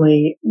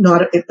certainly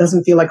it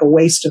doesn't feel like a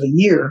waste of a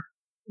year.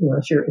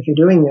 If you're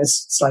doing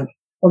this, it's like,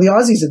 well, the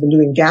Aussies have been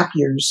doing gap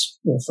years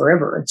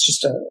forever. It's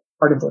just a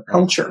part of their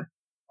culture.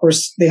 Of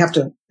course, they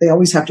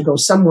always have to go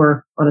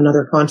somewhere on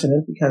another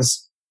continent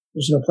because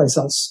there's no place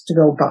else to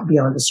go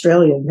beyond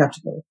Australia. You have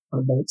to go on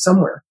a boat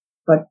somewhere.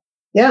 But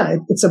yeah,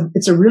 it's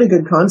a really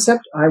good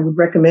concept. I would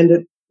recommend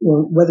it,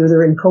 whether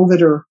they're in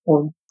COVID or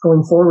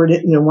going forward.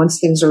 Once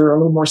things are a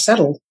little more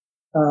settled,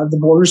 the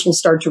borders will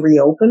start to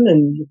reopen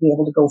and you'll be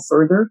able to go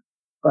further.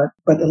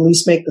 But at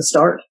least make the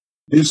start.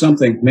 Do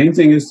something. Main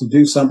thing is to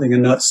do something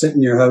and not sit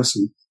in your house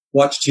and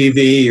watch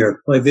TV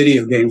or play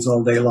video games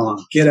all day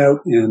long. Get out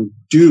and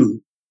do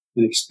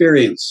and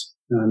experience.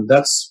 And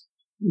that's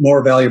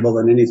more valuable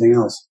than anything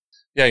else.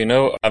 Yeah,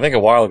 I think a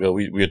while ago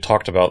we had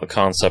talked about the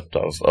concept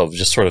of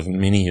just sort of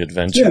mini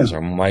adventures or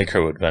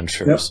micro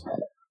adventures,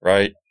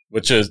 right?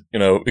 Which is,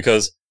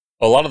 because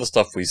a lot of the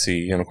stuff we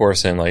see, and of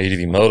course in like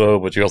ADV Moto,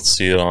 but you also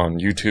see it on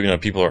YouTube,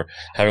 people are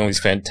having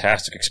these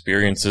fantastic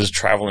experiences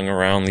traveling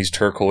around these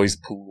turquoise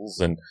pools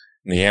and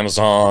in the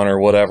Amazon or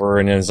whatever,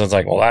 and it's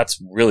like, well,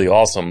 that's really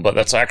awesome, but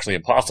that's actually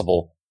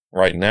impossible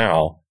right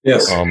now.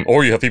 Yes.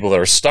 Or you have people that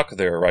are stuck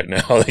there right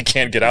now; they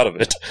can't get out of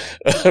it,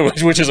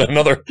 which is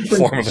another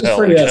form of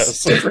hell, I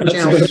guess. Different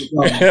challenge.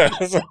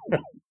 Yes.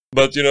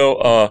 But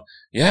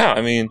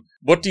I mean,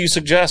 what do you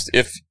suggest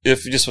if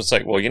you just was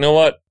like, well, you know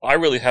what, I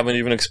really haven't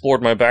even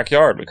explored my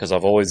backyard because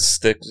I've always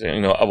stayed to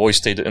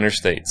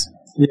interstates.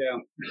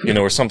 Yeah.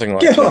 Or something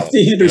like that. Get that. off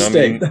the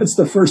interstate. That's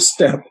the first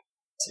step.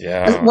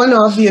 Yeah. One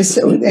obvious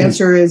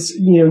answer is,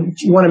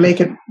 if you want to make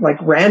it like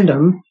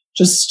random,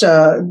 just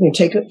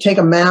take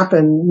a map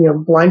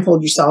and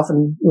blindfold yourself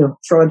and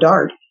throw a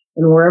dart,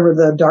 and wherever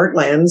the dart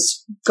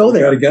lands, go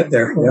there. Got to get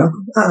there. Yeah.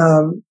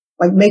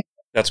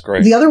 That's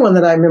great. The other one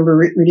that I remember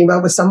reading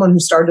about was someone who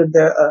started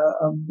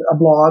a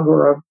blog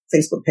or a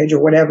Facebook page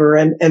or whatever,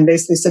 and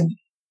basically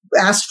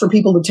asked for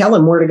people to tell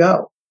him where to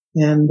go,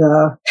 and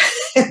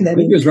then I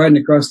think he was riding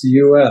across the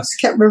U.S.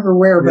 I can't remember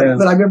where,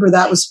 but I remember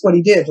that was what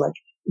he did. Like,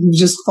 you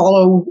just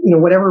follow,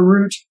 whatever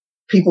route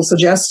people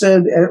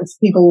suggested. If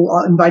people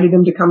invited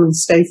him to come and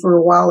stay for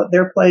a while at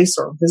their place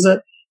or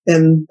visit,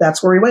 then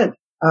that's where he went.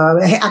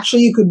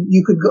 Actually,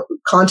 you could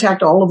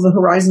contact all of the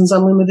Horizons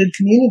Unlimited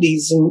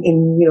communities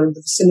in the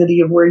vicinity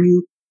of where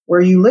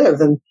you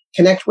live and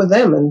connect with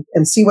them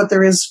and see what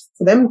there is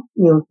for them,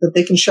 that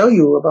they can show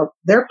you about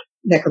their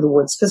neck of the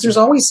woods. Because there's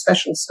always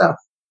special stuff,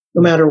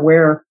 no matter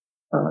where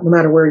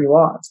you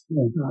are.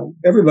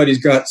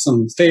 Everybody's got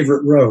some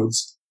favorite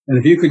roads. And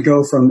if you could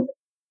go from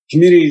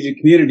community to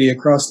community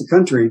across the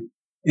country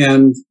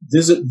and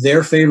visit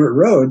their favorite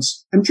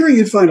roads, I'm sure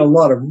you'd find a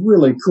lot of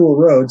really cool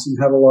roads and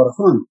have a lot of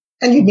fun.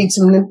 And you'd meet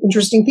some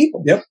interesting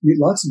people. Yep, meet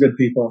lots of good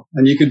people.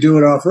 And you could do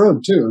it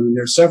off-road, too. I mean,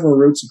 there's several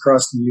routes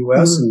across the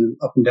U.S. and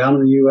up and down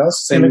in the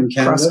U.S., same in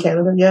Canada. Across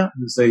Canada, yeah.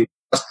 There's a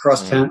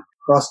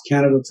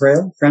Cross-Canada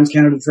Trail,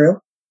 Trans-Canada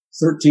Trail,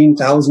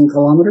 13,000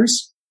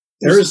 kilometers.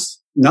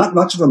 There's not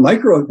much of a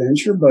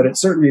micro-adventure, but it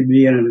certainly would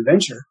be an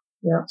adventure.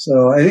 Yeah.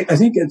 So I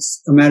think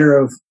it's a matter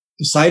of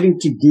deciding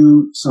to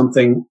do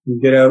something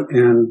and get out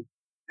and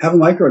have a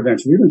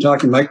micro-adventure. We've been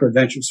talking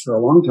micro-adventures for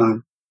a long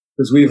time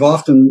because we've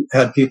often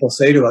had people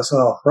say to us,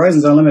 oh,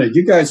 Horizons Unlimited,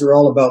 you guys are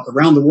all about the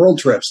round-the-world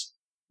trips.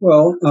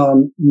 Well,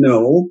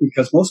 no,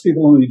 because most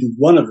people only do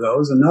one of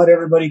those and not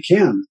everybody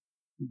can.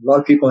 A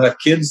lot of people have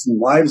kids and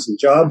wives and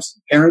jobs,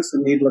 parents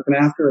that need looking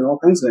after and all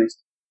kinds of things.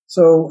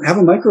 So have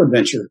a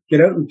micro-adventure.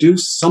 Get out and do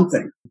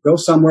something. Go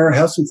somewhere,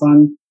 have some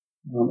fun.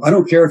 I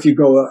don't care if you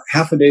go a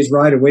half a day's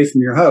ride away from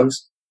your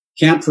house,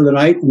 camp for the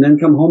night, and then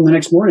come home the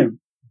next morning.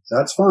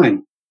 That's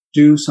fine.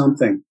 Do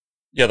something.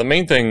 Yeah, the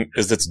main thing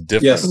is it's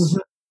different. Yes.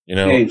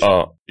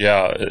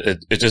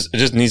 It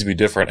just needs to be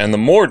different. And the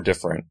more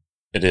different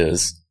it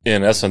is,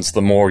 in essence,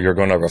 the more you're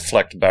going to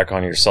reflect back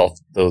on yourself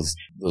those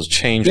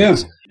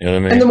changes. Yeah. You know what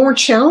I mean? And the more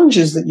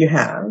challenges that you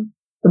have,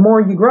 the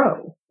more you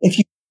grow. If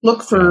you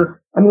look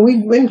for, I mean,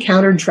 we've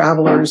encountered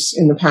travelers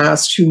in the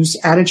past whose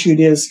attitude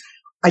is,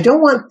 I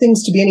don't want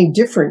things to be any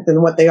different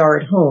than what they are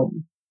at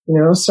home. You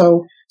know,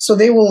 so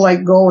they will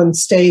like go and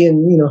stay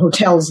in, you know,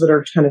 hotels that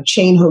are kind of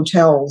chain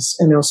hotels,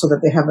 you know, so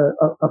that they have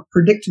a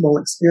predictable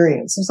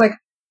experience. It's like,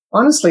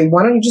 honestly,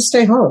 why don't you just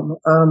stay home?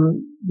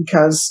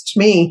 Because to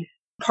me,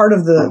 part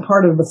of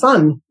the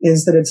fun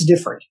is that it's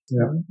different.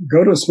 Yeah.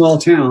 Go to a small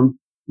town.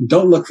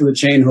 Don't look for the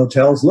chain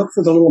hotels. Look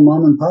for the little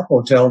mom and pop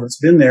hotel that's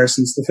been there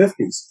since the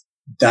 50s.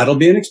 That'll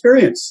be an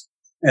experience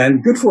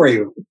and good for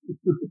you.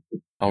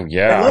 Oh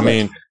yeah. I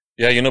mean,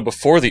 yeah, you know,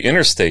 before the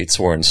interstates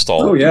were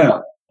installed. Oh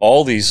yeah.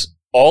 All these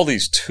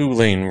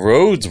 2-lane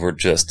roads were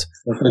just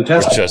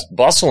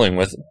bustling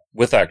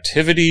with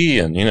activity,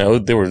 and you know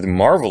they were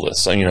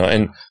marvelous. And, you know,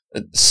 and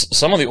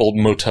some of the old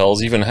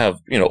motels even have,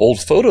 you know, old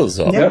photos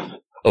of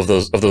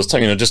those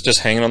times. You know, just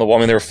hanging on the wall.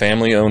 I mean, they were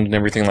family owned and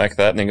everything like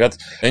that.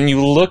 And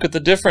you look at the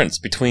difference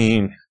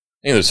between,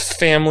 you know, there's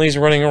families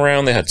running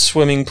around. They had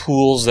swimming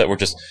pools that were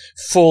just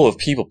full of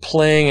people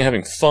playing and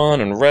having fun,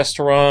 and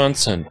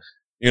restaurants, and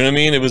you know what I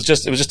mean? It was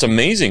just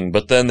amazing.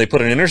 But then they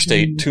put an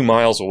interstate 2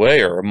 miles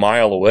away, or a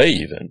mile away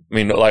even. I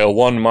mean, like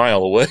 1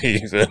 mile away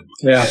even.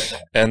 Yeah.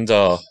 And,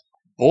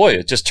 boy,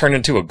 it just turned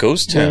into a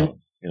ghost town.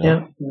 You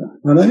know? Yeah.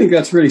 And I think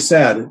that's really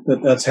sad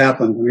that that's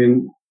happened. I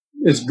mean,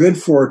 it's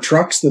good for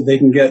trucks that they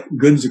can get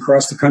goods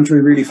across the country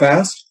really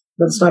fast.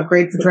 That's not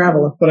great for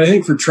travel. But I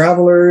think for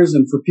travelers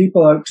and for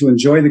people out to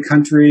enjoy the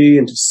country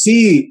and to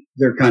see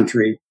their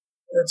country,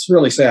 it's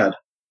really sad.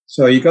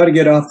 So you got to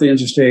get off the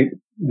interstate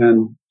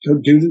and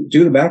do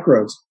the back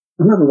roads.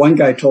 I remember one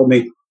guy told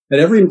me at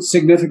every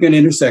significant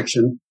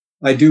intersection,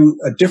 I do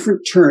a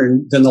different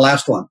turn than the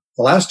last one.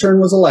 The last turn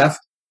was a left.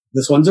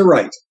 This one's a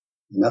right.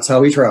 And that's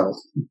how he traveled.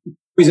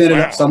 He's ended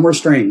up somewhere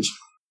strange.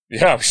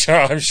 Yeah,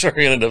 I'm sure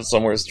he ended up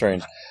somewhere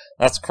strange.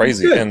 That's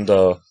crazy. And,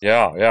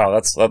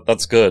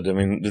 that's good. I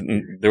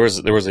mean, there was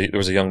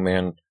a young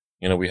man,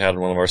 you know, we had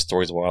in one of our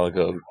stories a while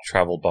ago who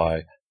traveled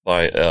by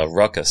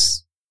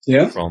Ruckus.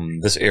 Yeah.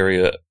 From this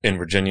area in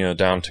Virginia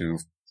down to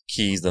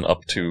Keys, then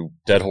up to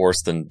Dead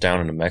Horse, then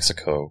down into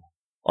Mexico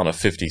on a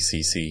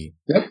 50cc.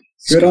 Yep.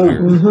 Scooter.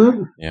 Good on.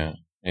 Mm-hmm. Yeah.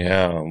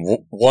 Yeah.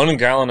 1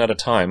 gallon at a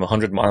time,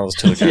 100 miles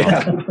to the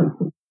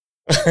gallon.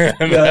 Yeah,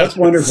 that's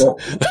wonderful.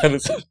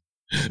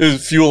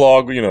 It's fuel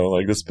log, you know,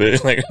 like this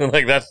big, like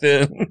that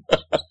thin.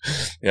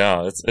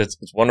 Yeah,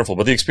 it's wonderful.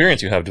 But the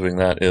experience you have doing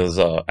that is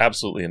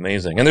absolutely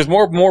amazing. And there's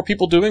more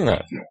people doing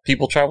that.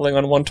 People traveling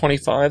on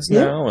 125s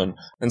now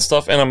and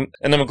stuff. And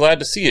I'm glad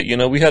to see it. You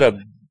know, we had a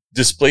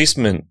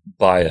displacement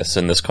bias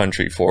in this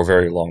country for a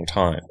very long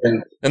time.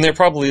 And there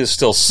probably is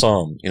still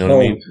some, you know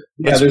what I mean?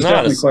 Yeah, there's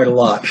definitely quite a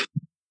lot.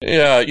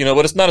 Yeah, you know,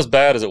 but it's not as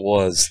bad as it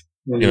was,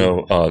 you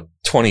know,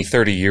 20,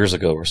 30 years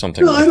ago or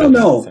something. No, like I don't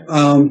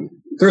know.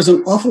 There's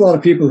an awful lot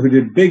of people who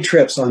did big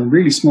trips on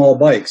really small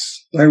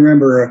bikes. I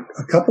remember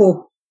a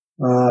couple,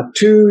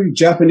 two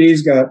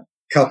Japanese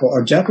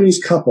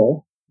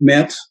couple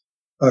met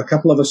a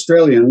couple of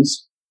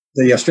Australians.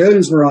 The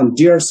Australians were on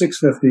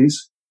DR650s,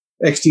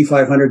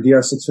 XT500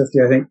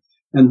 DR650, I think.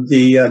 And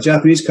the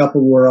Japanese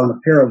couple were on a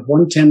pair of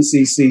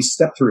 110cc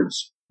step-throughs.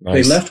 Nice.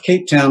 They left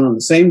Cape Town on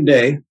the same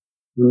day.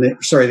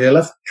 They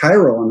left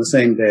Cairo on the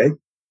same day,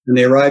 and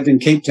they arrived in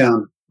Cape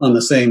Town on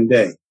the same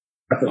day.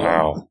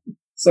 Wow.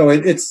 So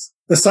it's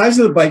the size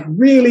of the bike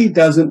really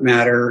doesn't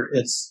matter.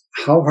 It's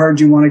how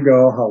hard you want to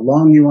go, how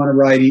long you want to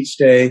ride each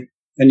day,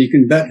 and you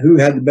can bet who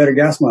had the better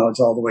gas mileage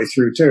all the way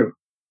through too.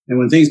 And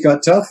when things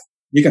got tough,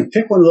 you can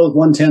pick one of those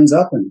 110s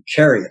up and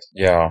carry it.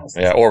 Yeah,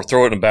 yeah, or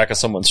throw it in the back of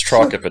someone's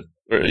truck if it.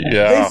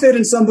 Yeah, they fit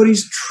in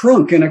somebody's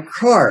trunk in a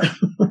car.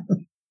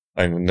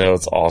 I know,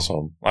 it's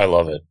awesome. I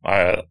love it.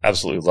 I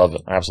absolutely love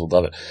it. I absolutely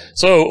love it.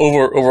 So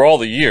over all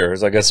the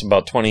years, I guess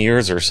about 20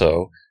 years or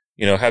so,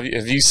 you know, have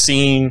you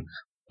seen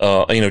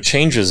you know,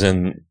 changes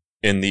in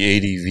the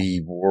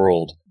ADV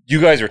world? You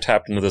guys are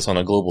tapped into this on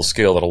a global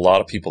scale that a lot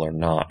of people are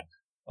not.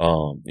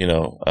 You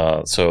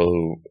know,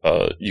 so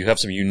you have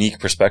some unique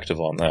perspective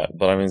on that.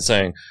 But I mean,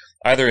 saying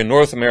either in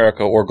North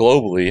America or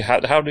globally,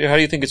 how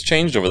do you think it's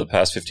changed over the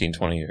past 15,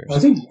 20 years? I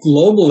think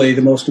globally,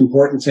 the most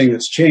important thing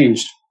that's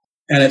changed,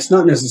 and it's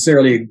not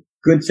necessarily a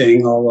good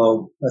thing,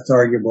 although that's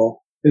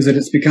arguable, is that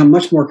it's become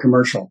much more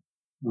commercial.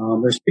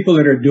 There's people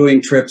that are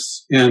doing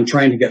trips and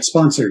trying to get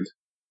sponsored.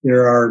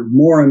 There are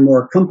more and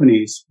more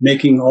companies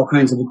making all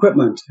kinds of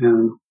equipment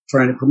and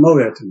trying to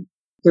promote it. And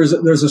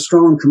there's a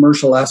strong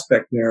commercial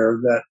aspect there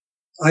that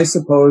I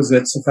suppose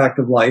it's a fact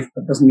of life,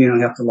 but doesn't mean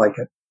I have to like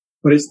it.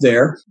 But it's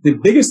there. The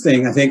biggest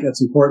thing I think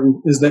that's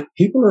important is that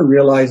people are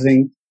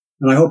realizing,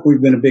 and I hope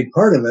we've been a big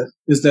part of it,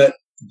 is that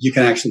you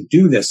can actually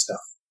do this stuff.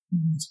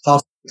 It's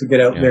possible to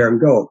get out there and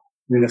go.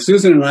 I mean, if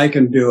Susan and I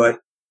can do it,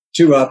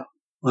 2 up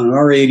on an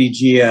R80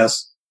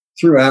 GS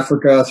through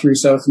Africa, through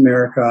South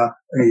America,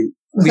 I mean,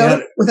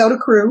 without a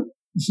crew.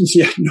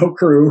 Yeah, no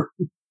crew.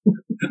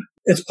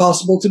 It's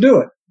possible to do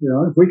it. You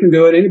know, if we can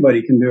do it,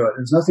 anybody can do it.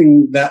 There's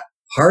nothing that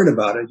hard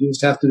about it. You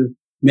just have to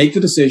make the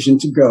decision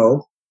to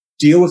go,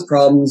 deal with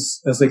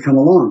problems as they come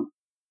along.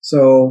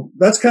 So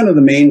that's kind of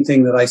the main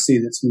thing that I see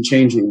that's been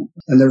changing.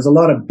 And there's a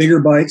lot of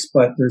bigger bikes,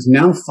 but there's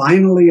now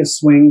finally a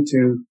swing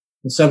to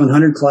the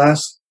 700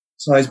 class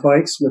size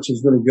bikes, which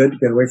is really good to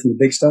get away from the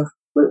big stuff.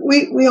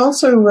 We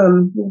also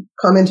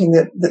commenting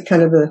that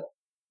kind of the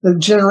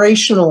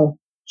generational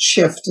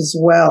shift as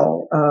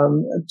well.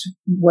 To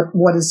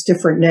what is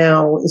different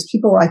now is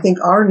people, I think,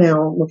 are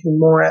now looking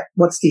more at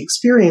what's the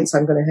experience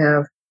I'm going to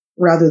have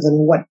rather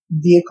than what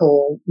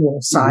vehicle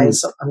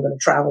size I'm going to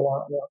travel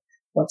on or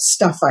what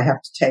stuff I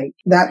have to take.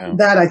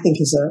 That I think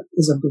is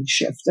a big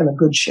shift and a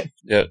good shift.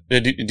 Yeah.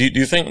 Do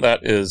you think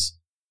that is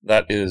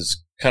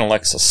kind of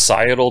like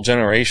societal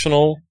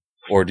generational?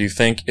 Or do you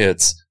think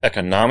it's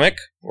economic,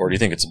 or do you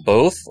think it's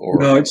both? Or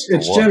no, it's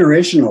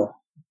generational.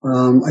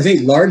 I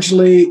think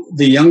largely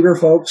the younger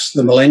folks,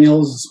 the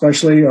millennials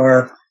especially,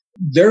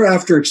 they're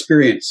after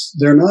experience.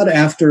 They're not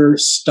after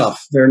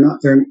stuff.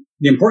 The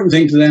important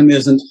thing to them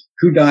isn't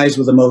who dies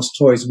with the most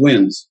toys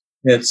wins.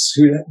 It's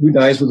who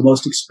dies with the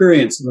most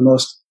experience, and the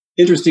most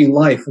interesting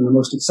life, and the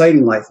most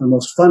exciting life, and the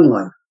most fun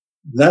life.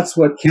 That's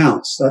what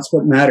counts. That's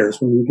what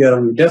matters when you get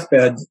on your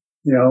deathbed.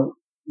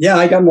 Yeah,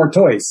 I got more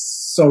toys.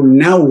 So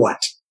now what?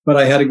 But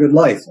I had a good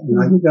life.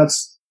 And I think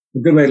that's a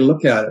good way to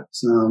look at it.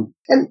 So.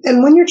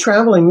 And when you're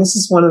traveling, this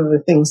is one of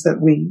the things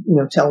that we,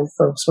 tell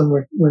folks when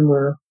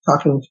we're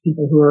talking to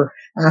people who are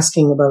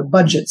asking about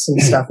budgets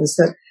and stuff is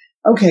that,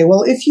 okay,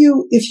 well, if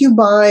you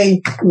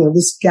buy,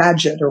 this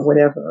gadget or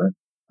whatever,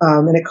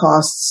 and it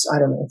costs, I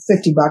don't know,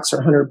 $50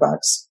 or $100.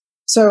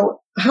 So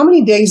how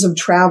many days of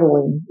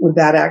traveling would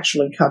that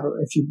actually cover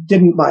if you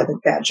didn't buy the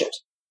gadget?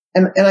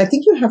 And I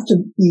think you have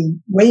to be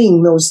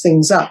weighing those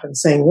things up and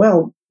saying,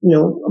 well,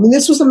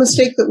 this was a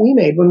mistake that we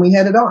made when we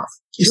headed off.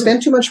 We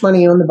spent too much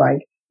money on the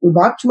bike. We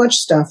bought too much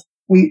stuff.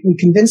 We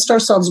convinced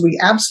ourselves we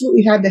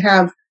absolutely had to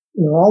have,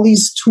 all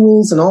these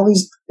tools and all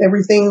these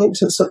everything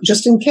so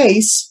just in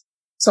case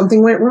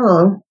something went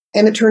wrong.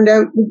 And it turned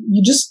out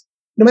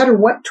no matter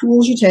what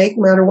tools you take,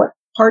 no matter what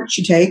parts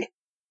you take,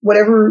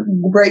 whatever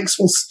breaks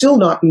will still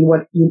not be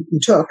what you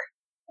took.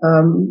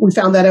 We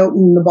found that out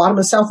in the bottom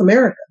of South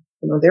America.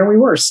 There we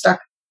were stuck.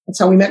 That's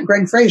how we met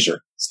Greg Fraser,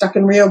 stuck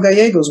in Rio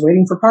Gallegos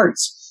waiting for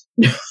parts.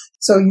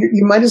 So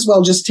you might as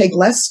well just take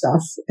less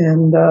stuff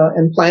and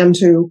plan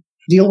to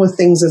deal with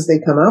things as they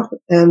come up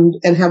and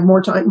have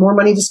more time, more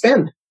money to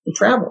spend to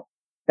travel.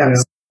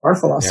 That's our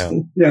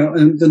philosophy. Yeah.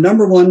 And the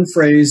number one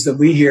phrase that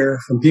we hear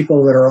from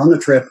people that are on the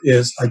trip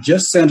is, I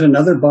just sent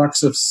another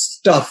box of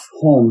stuff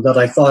home that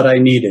I thought I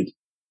needed.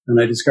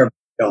 And I discovered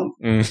I don't.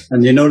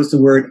 And you notice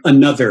the word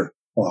another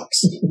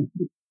box.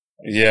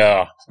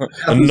 Yeah,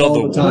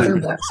 another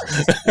one.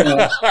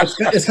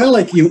 It's kind of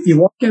like you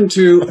walk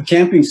into a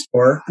camping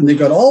store and they've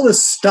got all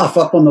this stuff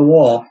up on the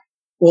wall.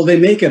 Well, they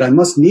make it. I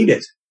must need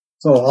it.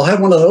 So I'll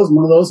have one of those,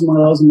 one of those, one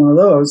of those, and one of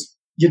those.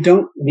 You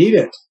don't need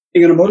it.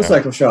 You're in a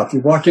motorcycle shop.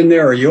 You walk in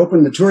there or you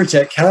open the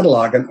Touratech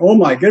catalog and, oh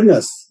my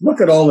goodness, look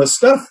at all this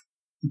stuff.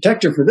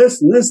 Protector for this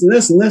and this and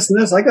this and this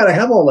and this. I got to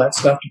have all that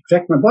stuff to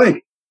protect my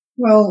bike.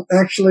 Well,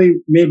 actually,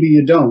 maybe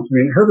you don't. I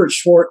mean, Herbert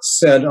Schwartz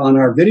said on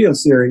our video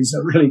series,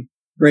 a really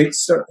great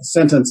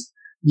sentence,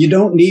 you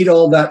don't need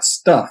all that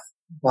stuff.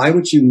 Buy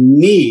what you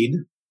need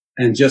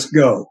and just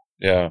go.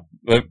 Yeah.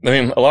 I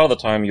mean, a lot of the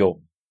time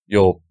you'll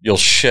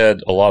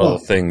shed a lot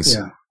of the things,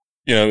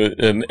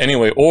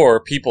 anyway,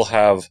 or people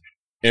have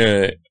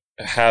an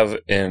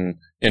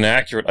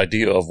inaccurate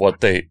idea of what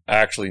they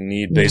actually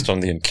need based on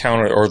the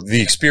encounter or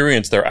the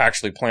experience they're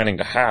actually planning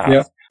to have.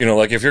 Yeah.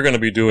 Like if you're going to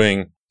be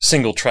doing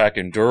single track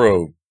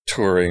enduro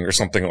touring or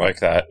something like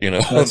that,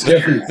 That's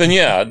different. Then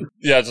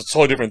it's a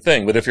totally different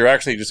thing. But if you're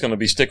actually just going to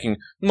be sticking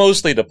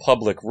mostly to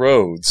public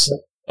roads,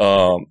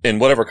 in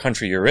whatever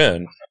country you're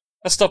in,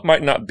 that stuff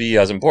might not be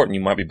as important.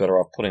 You might be better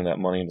off putting that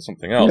money into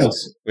something else.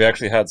 Yes. We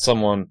actually had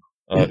someone,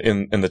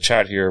 in the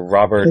chat here,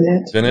 Robert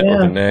Bennett or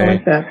Benet. I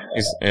like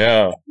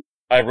that.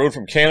 I rode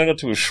from Canada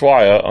to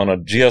Ushuaia on a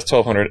GS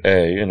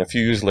 1200A, and a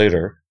few years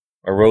later,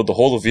 I rode the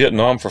whole of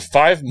Vietnam for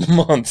 5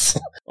 months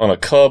on a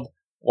Cub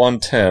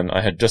 110. I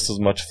had just as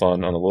much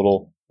fun on a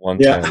little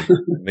 110,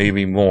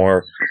 maybe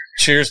more.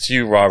 Cheers to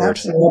you, Robert.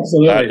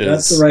 Absolutely.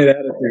 That's the right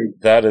attitude.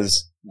 That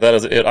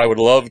is it. I would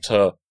love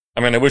to.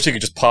 I mean, I wish you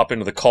could just pop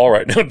into the call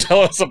right now and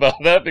tell us about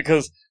that,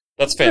 because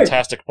that's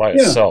fantastic by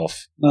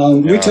itself.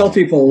 We tell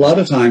people a lot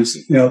of times,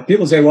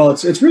 people say, well,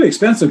 it's really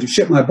expensive to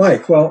ship my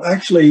bike. Well,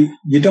 actually,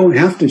 you don't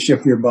have to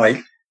ship your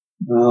bike.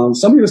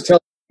 Somebody was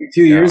telling me a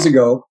few years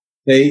ago,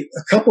 a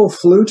couple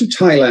flew to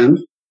Thailand,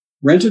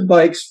 rented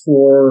bikes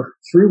for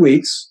 3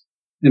 weeks,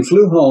 and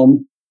flew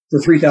home for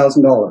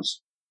 $3,000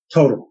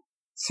 total.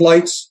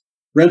 Flights,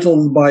 rental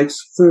of the bikes,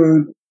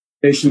 food,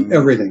 station,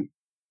 everything.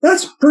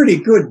 That's a pretty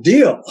good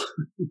deal.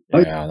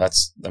 Yeah,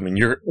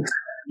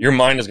 your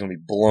mind is going to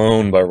be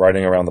blown by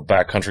riding around the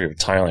backcountry of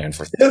Thailand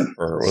for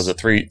was it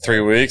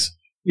 3 weeks?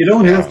 You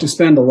don't have to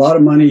spend a lot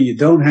of money. You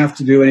don't have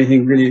to do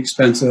anything really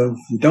expensive.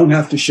 You don't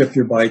have to ship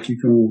your bike. You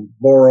can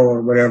borrow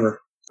or whatever.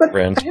 But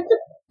rent,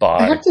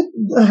 I have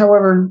to,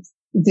 however,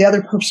 the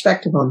other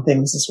perspective on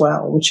things as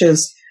well, which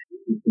is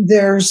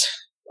there's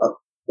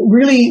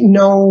really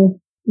no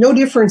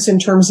difference in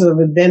terms of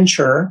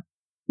adventure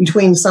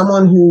between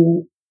someone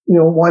who,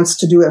 wants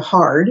to do it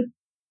hard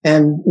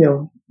and,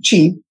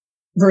 cheap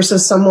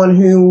versus someone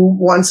who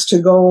wants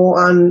to go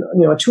on,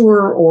 a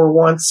tour or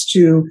wants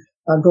to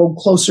go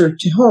closer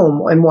to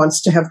home and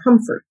wants to have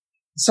comfort.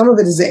 Some of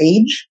it is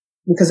age,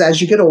 because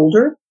as you get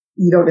older,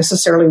 you don't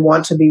necessarily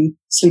want to be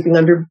sleeping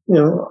under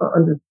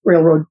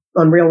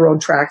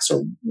railroad tracks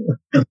or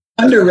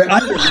on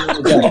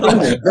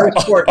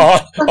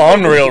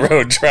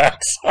railroad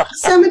tracks.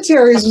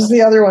 Cemeteries was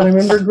the other one. I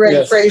remember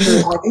Greg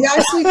Fraser.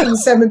 I sleep in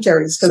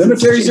cemeteries.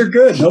 Cemeteries are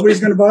good. Nobody's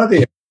going to bother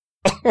you.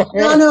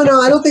 No.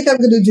 I don't think I'm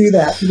going to do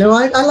that.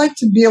 I like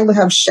to be able to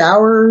have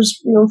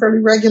showers, fairly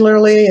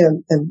regularly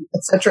and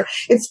et cetera.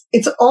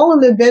 It's all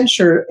an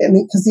adventure.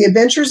 Because the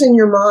adventure's in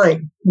your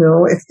mind.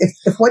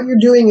 If what you're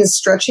doing is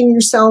stretching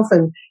yourself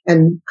and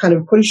kind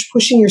of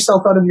pushing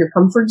yourself out of your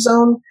comfort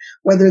zone,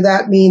 whether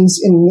that means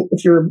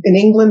if you're in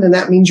England and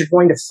that means you're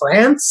going to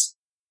France,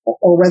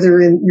 or whether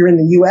you're in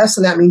the U.S.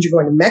 and that means you're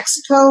going to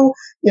Mexico,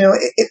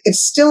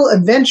 it's still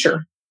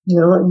adventure. You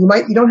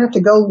don't have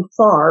to go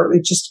far.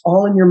 It's just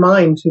all in your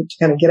mind to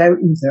kind of get out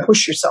and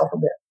push yourself a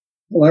bit.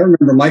 Well, I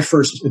remember my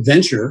first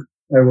adventure.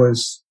 I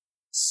was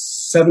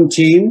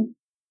 17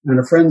 and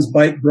a friend's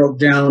bike broke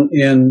down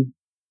in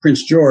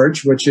Prince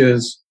George, which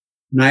is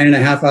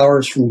 9.5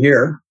 hours from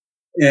here.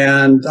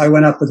 And I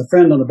went up with a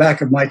friend on the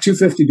back of my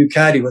 250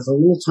 Ducati with a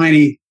little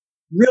tiny,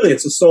 really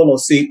it's a solo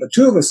seat, but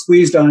two of us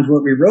squeezed onto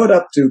it. We rode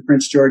up to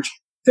Prince George,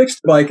 fixed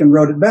the bike and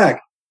rode it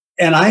back.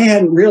 And I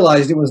hadn't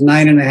realized it was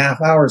 9.5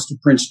 hours to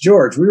Prince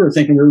George. We were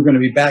thinking we were going to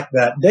be back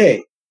that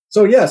day.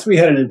 So yes, we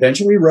had an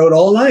adventure. We rode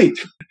all night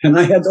and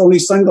I had only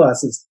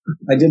sunglasses.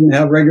 I didn't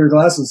have regular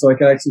glasses so I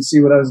could actually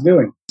see what I was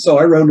doing. So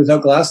I rode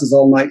without glasses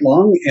all night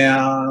long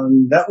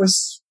and that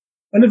was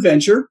an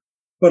adventure,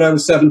 but I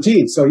was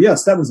 17. So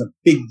yes, that was a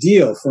big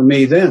deal for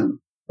me then.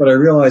 But I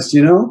realized,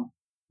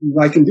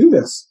 I can do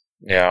this.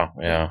 Yeah.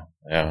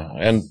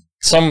 And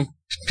some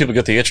people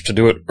get the itch to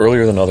do it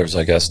earlier than others,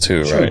 I guess,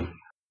 too, Sure. Right?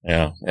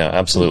 Yeah,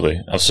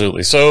 absolutely.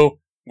 So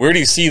where do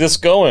you see this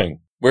going?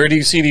 Where do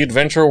you see the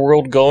adventure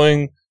world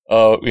going,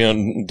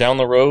 down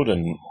the road?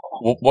 And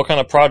what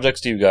kind of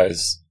projects do you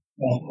guys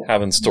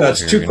have in store?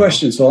 That's two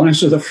questions. So I'll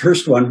answer the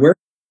first one. Where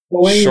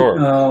going? Sure.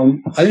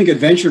 I think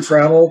adventure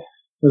travel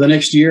for the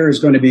next year is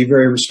going to be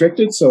very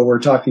restricted. So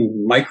we're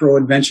talking micro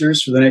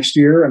adventures for the next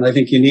year. And I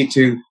think you need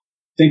to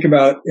think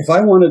about, if I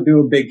want to do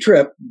a big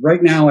trip,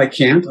 right now I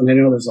can't. And I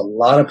know there's a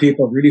lot of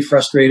people really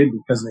frustrated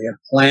because they have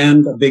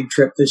planned a big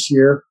trip this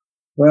year.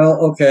 Well,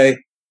 okay.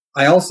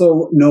 I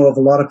also know of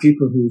a lot of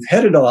people who've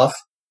headed off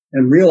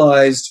and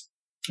realized,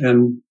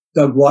 and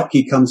Doug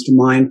Watke comes to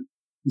mind.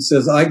 He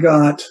says, I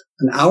got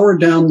an hour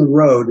down the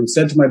road and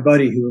said to my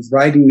buddy who was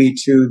riding me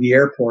to the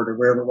airport or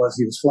wherever it was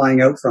he was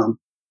flying out from,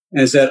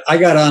 and said, I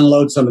got to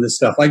unload some of this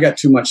stuff. I got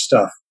too much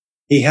stuff.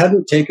 He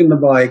hadn't taken the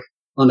bike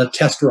on a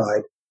test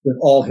ride with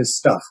all his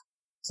stuff.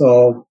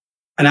 So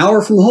an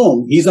hour from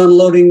home, he's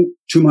unloading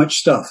too much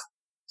stuff.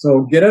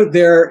 So get out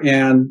there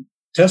and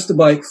test the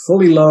bike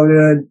fully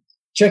loaded,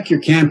 check your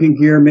camping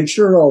gear, make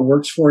sure it all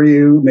works for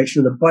you, make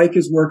sure the bike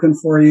is working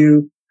for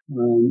you,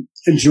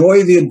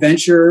 enjoy the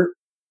adventure,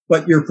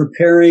 but you're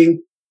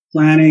preparing,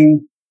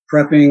 planning,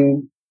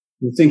 prepping,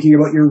 you're thinking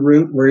about your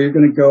route, where you're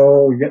going to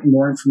go, you're getting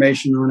more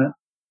information on it.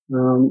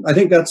 I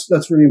think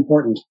that's really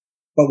important.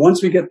 But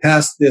once we get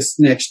past this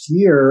next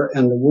year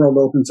and the world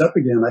opens up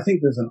again, I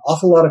think there's an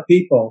awful lot of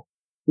people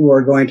who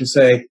are going to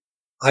say,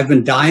 I've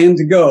been dying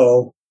to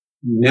go.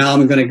 Now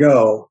I'm going to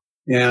go.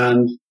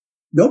 And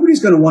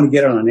nobody's going to want to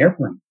get on an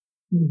airplane.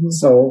 Mm-hmm.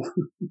 So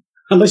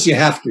unless you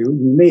have to,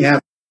 you may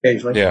have to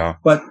occasionally. Yeah.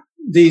 But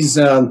these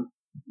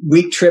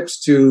week trips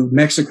to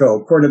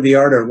Mexico, Puerto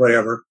Vallarta or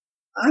whatever,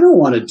 I don't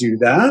want to do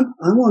that.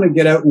 I want to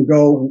get out and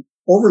go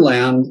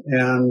overland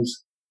and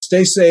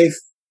stay safe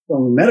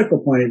from a medical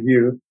point of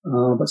view,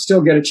 but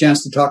still get a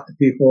chance to talk to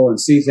people and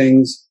see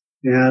things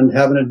and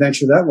have an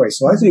adventure that way.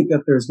 So I think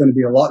that there's going to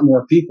be a lot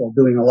more people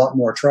doing a lot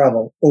more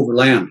travel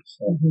overland.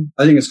 So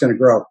I think it's going to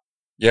grow.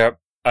 Yeah,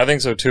 I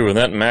think so too. And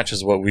that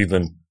matches what we've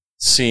been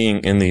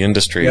seeing in the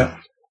industry,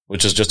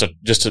 which is just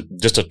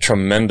a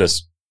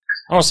tremendous,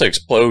 I don't want to say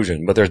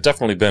explosion, but there's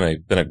definitely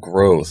been a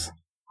growth,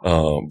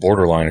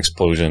 borderline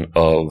explosion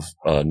of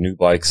new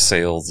bike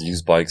sales,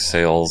 used bike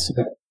sales,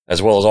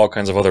 as well as all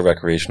kinds of other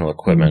recreational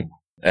equipment.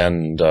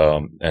 And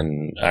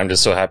I'm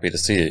just so happy to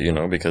see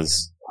it,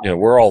 because,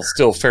 we're all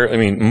still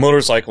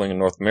motorcycling in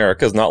North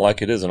America is not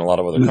like it is in a lot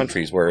of other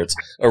countries where it's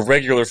a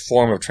regular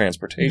form of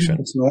transportation.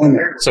 It's normal.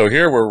 So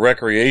here we're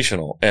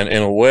recreational, and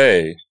in a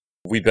way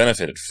we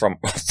benefited from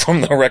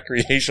the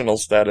recreational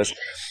status,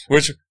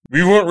 which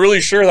we weren't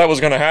really sure that was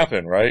going to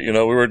happen, right? We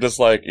were just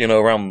like,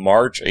 around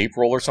March,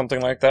 April or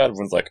something like that.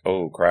 Everyone's like,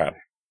 oh crap.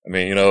 I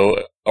mean,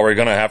 are we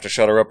going to have to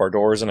shutter up our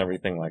doors and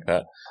everything like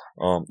that?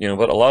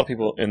 But a lot of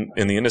people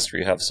in the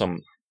industry have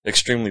some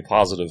extremely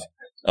positive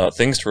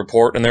things to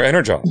report, and they're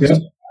energized. Yeah.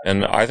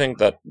 And I think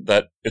that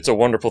it's a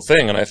wonderful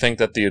thing. And I think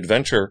that the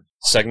adventure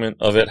segment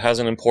of it has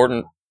an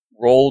important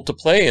role to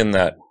play in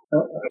that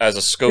as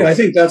a scope. Yeah, I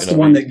think that's the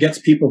one that gets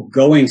people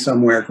going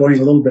somewhere, going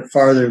a little bit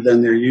farther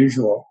than their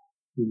usual.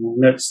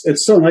 And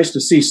it's so nice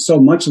to see so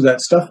much of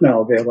that stuff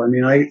now available. I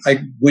mean, I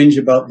whinge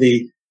about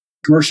the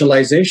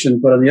commercialization,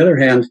 but on the other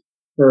hand,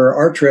 for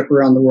our trip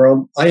around the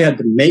world, I had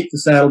to make the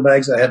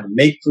saddlebags, I had to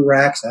make the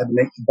racks, I had to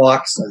make the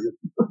box, I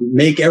had to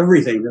make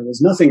everything. There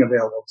was nothing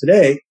available.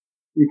 Today,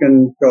 you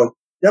can go,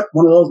 yep,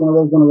 one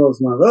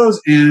of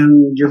those,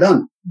 and you're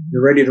done.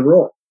 You're ready to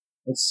roll.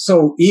 It's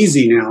so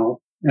easy now,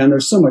 and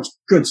there's so much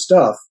good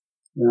stuff.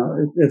 You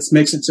know, it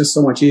makes it just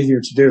so much easier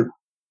to do.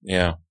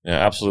 Yeah,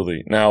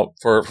 absolutely. Now,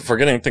 for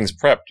getting things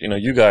prepped,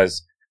 you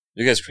guys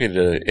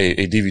created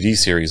a DVD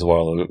series a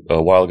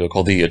while ago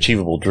called The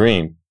Achievable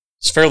Dream.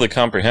 It's fairly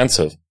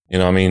comprehensive.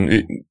 I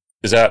mean,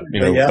 is that,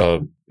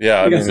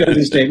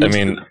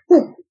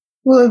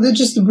 Well,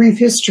 just a brief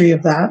history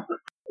of that.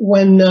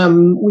 When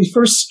we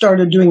first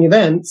started doing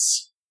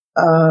events,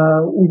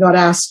 we got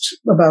asked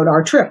about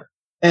our trip.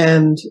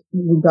 And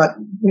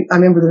I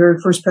remember the very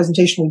first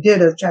presentation we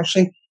did, it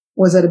actually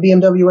was at a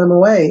BMW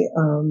MOA,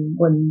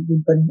 when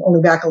we'd been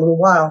only back a little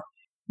while.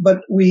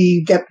 But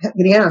we kept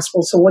getting asked,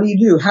 well, so what do you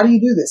do? How do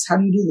you do this? How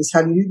do you do this?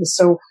 How do you do this?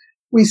 So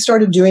we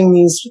started doing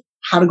these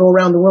how to go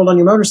around the world on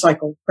your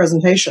motorcycle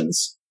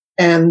presentations.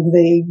 And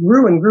they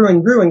grew and grew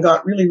and grew and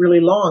got really,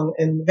 really long.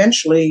 And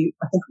eventually,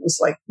 I think it was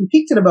like, we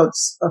peaked at about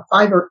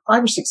 5 or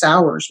 6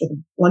 hours with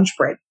a lunch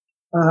break.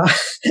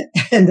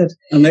 And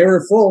they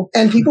were full.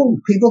 And people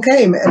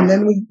came, and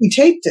then we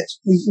taped it.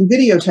 We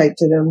videotaped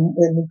it, and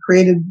we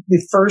created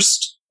the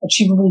first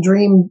Achievable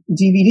Dream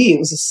DVD. It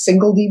was a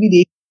single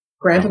DVD.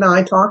 Grant and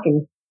I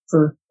talking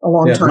for a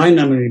long time.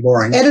 Mind-numbingly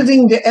boring.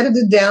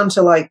 Edited down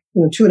to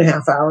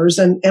 2.5 hours,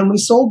 and we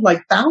sold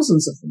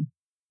thousands of them.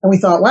 And we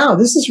thought, wow,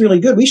 this is really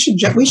good. We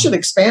should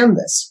expand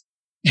this.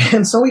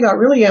 And so we got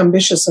really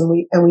ambitious, and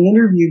we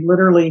interviewed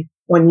literally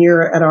one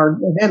year at our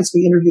events.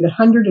 We interviewed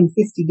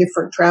 150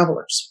 different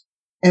travelers,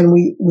 and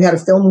we had a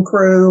film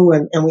crew,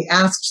 and we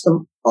asked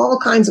them all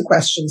kinds of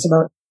questions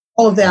about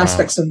all of the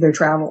aspects of their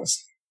travels.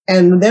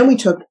 And then we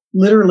took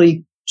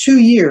literally 2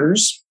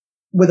 years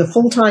with a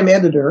full-time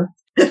editor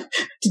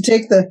to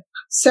take the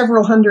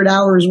several hundred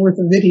hours worth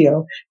of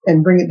video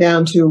and bring it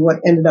down to what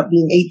ended up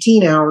being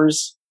 18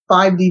 hours,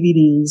 5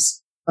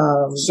 DVDs,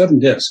 7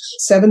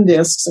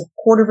 discs,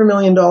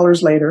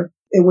 $250,000 later.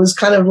 It was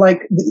kind of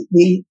like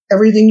the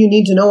everything you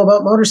need to know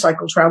about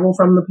motorcycle travel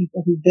from the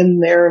people who've been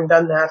there and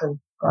done that and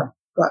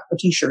got the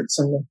t-shirts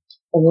and the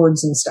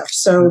awards and stuff.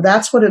 So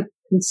that's what it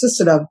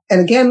consisted of.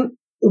 And again,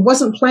 it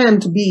wasn't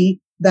planned to be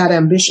that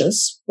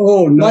ambitious.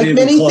 Oh, not like even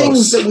many close.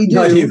 Things that we do.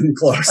 Not even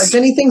close. Like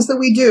many things that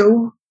we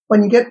do,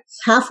 when you get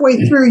halfway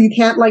through, you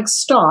can't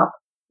stop.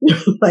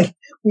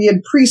 We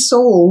had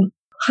pre-sold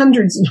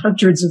hundreds and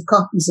hundreds of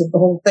copies of the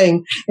whole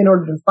thing in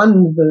order to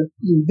fund the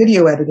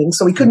video editing.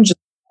 So we couldn't just.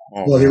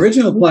 Well, the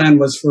original plan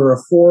was for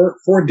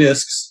four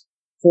discs,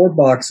 4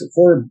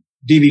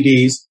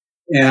 DVDs.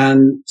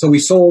 And so we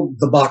sold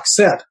the box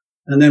set,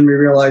 and then we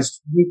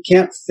realized we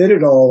can't fit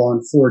it all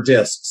on 4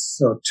 discs.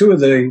 So 2 of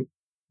the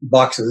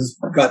boxes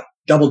got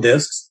double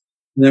discs.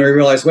 And then we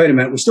realized, wait a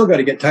minute, we still got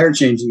to get tire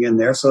changing in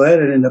there. So that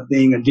ended up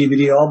being a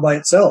DVD all by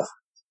itself.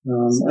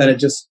 And it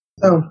just.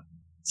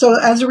 So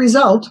as a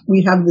result,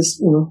 we have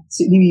this,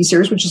 DVD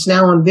series, which is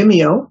now on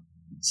Vimeo,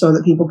 so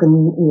that people can,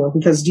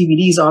 because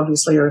DVDs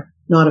obviously are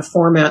not a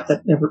format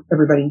that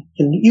everybody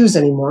can use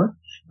anymore,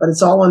 but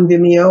it's all on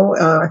Vimeo.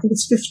 I think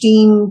it's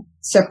 15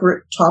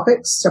 separate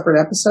topics, separate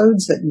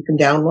episodes that you can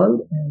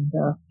download. And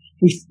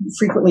we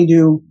frequently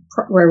do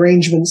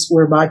arrangements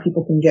whereby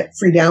people can get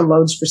free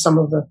downloads for some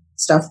of the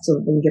stuff so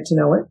that they can get to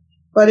know it.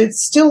 But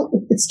it's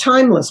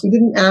timeless. We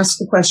didn't ask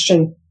the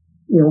question,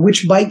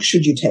 which bike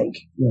should you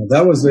take? Yeah,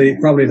 that was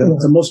probably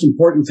the most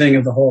important thing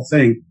of the whole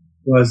thing,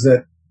 was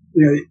that,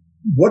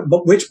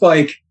 which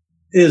bike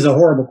is a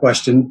horrible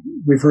question.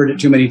 We've heard it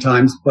too many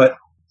times, but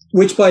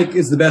which bike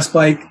is the best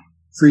bike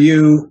for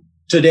you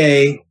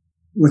today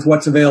with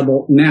what's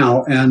available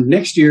now? And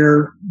next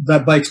year,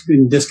 that bike's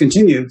been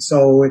discontinued,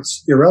 so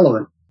it's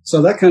irrelevant.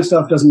 So that kind of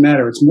stuff doesn't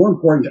matter. It's more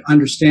important to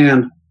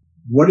understand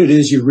what it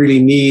is you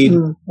really need.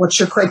 What's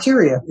your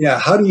criteria? Yeah.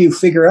 How do you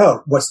figure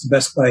out what's the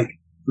best bike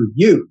for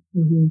you?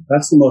 Mm-hmm.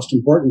 That's the most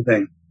important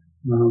thing.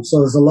 So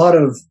there's a lot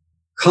of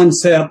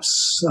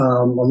concepts,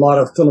 a lot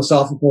of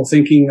philosophical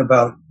thinking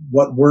about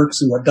what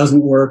works and what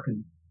doesn't work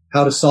and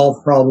how to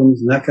solve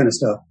problems and that kind of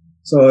stuff.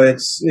 So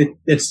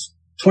it's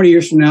 20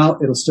 years from now,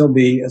 it'll still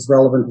be as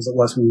relevant as it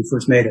was when we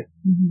first made it.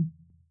 Mm-hmm.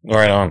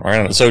 Right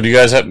on. So do you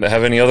guys have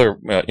any other,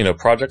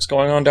 projects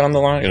going on down the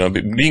line?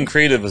 Being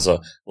creative is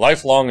a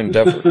lifelong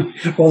endeavor.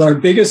 Well, our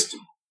biggest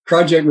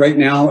project right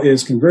now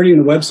is converting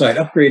the website,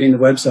 upgrading the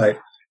website.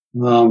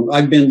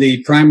 I've been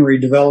the primary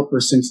developer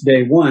since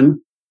day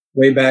one,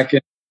 way back in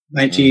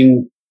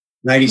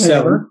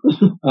 1997.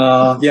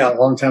 A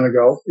long time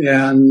ago.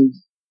 And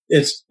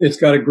it's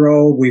got to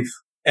grow. We've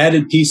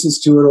added pieces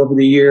to it over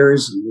the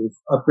years, and we've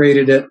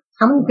upgraded it.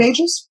 How many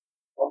pages?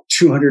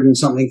 200 and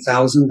something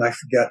thousand. I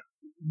forget.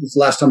 The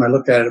last time I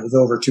looked at it, it was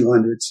over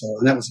 200.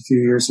 And that was a few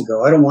years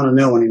ago. I don't want to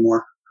know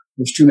anymore.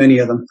 There's too many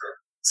of them.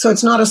 So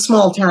it's not a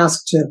small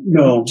task to.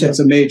 No, it's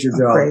a major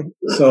upgrade.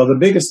 job. So the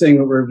biggest thing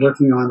that we're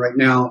working on right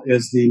now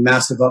is the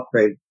massive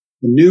upgrade.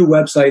 The new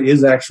website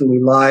is actually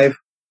live.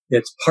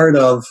 It's part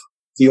of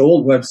the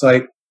old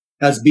website,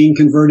 has been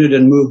converted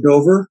and moved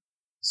over.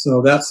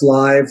 So that's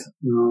live.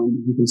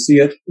 You can see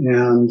it,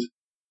 and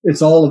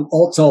it's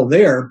all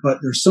there, but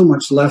there's so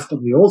much left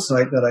of the old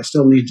site that I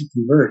still need to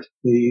convert.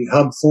 The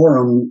hub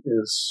forum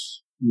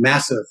is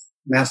massive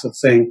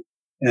thing,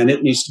 and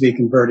it needs to be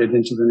converted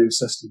into the new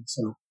system.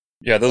 So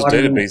yeah, those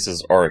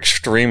databases are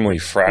extremely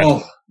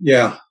fragile. Oh,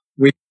 yeah.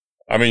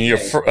 I'm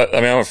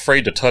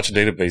afraid to touch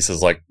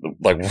databases like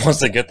once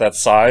they get that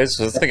size.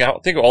 So think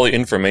of all the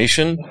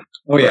information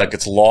that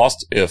gets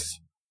lost if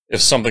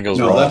something goes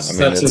wrong. That's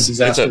a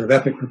disaster of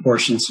epic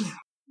proportions.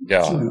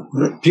 Yeah. So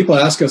people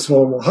ask us,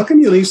 well, how come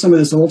you leave some of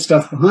this old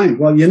stuff behind?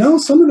 Well,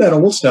 some of that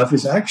old stuff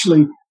is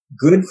actually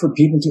good for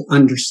people to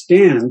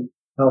understand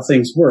how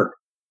things work.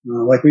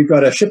 Like we've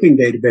got a shipping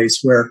database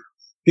where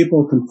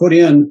people can put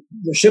in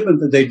the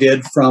shipment that they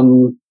did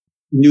from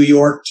New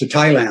York to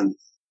Thailand.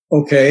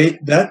 Okay,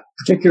 that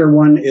particular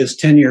one is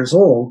 10 years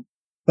old,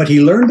 but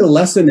he learned a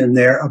lesson in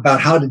there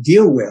about how to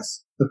deal with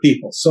the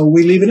people. So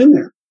we leave it in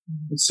there.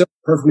 It's still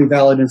perfectly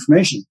valid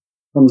information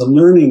from the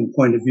learning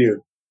point of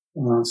view.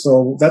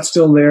 So that's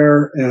still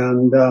there.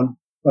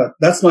 But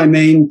that's my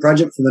main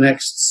project for the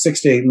next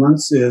 6 to 8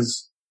 months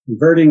is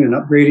converting and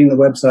upgrading the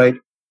website.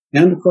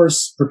 And of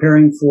course,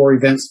 preparing for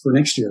events for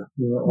next year.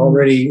 We're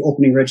already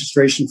opening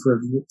registration for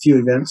a few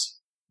events.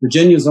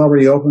 Virginia's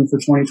already open for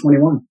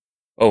 2021.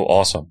 Oh,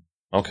 awesome.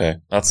 Okay.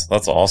 That's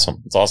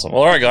awesome. It's awesome.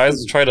 Well, all right, guys,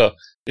 let's try to,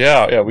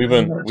 we've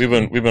been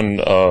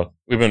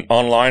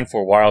online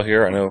for a while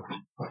here. I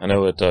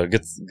know it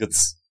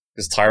gets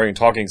tiring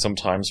talking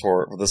sometimes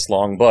for this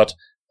long, but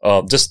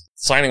just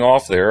signing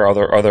off there,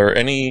 are there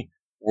any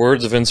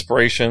words of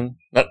inspiration?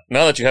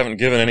 Now that you haven't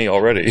given any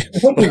already,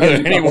 are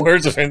there any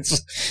words of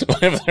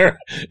inspiration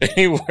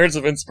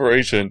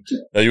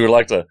that you would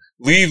like to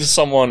leave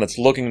someone that's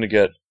looking to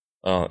get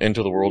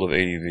into the world of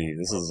ADV?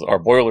 This is our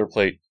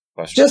boilerplate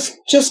question.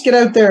 Just get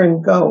out there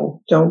and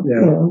go. Don't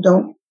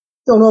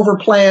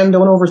overplan.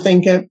 Don't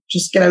overthink it.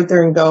 Just get out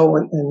there and go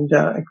and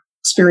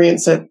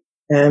experience it,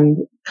 and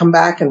come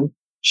back and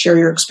share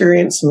your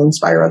experience and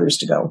inspire others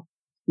to go.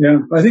 Yeah,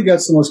 I think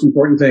that's the most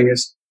important thing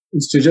is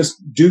to just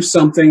do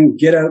something,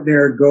 get out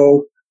there,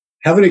 go,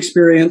 have an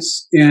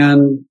experience,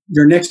 and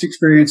your next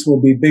experience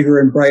will be bigger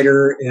and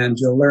brighter, and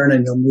you'll learn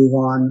and you'll move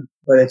on.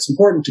 But it's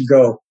important to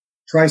go,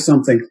 try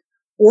something.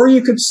 Or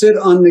you could sit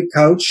on the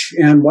couch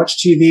and watch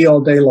TV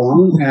all day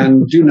long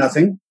and do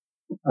nothing.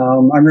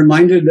 I'm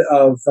reminded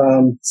of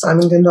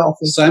Simon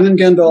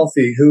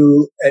Gandolfi,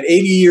 who at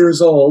 80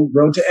 years old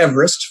rode to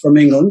Everest from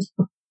England,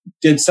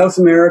 did South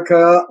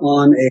America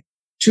on a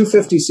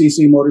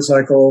 250cc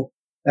motorcycle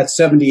at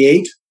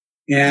 78.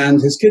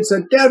 And his kid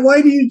said, "Dad,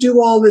 why do you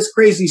do all this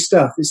crazy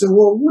stuff?" He said,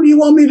 "Well, what do you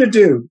want me to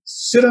do?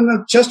 Sit on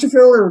a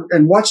Chesterfield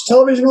and watch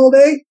television all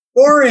day?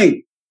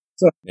 Boring."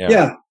 So,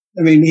 yeah.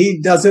 I mean,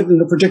 he does it in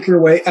a particular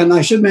way. And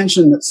I should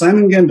mention that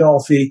Simon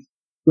Gandolfi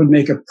would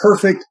make a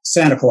perfect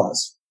Santa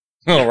Claus.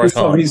 Oh, right.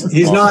 So he's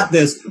awesome. Not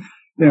this,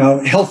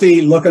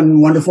 healthy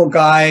looking, wonderful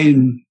guy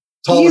and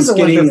tall and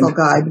skinny. He's a wonderful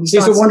guy. But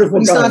he's a wonderful guy.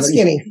 He's not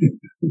skinny.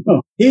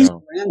 No, he's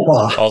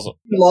grandpa. Awesome.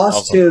 He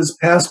lost his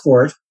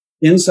passport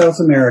in South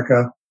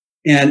America.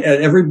 And at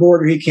every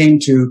border he came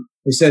to,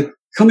 they said,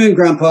 "Come in,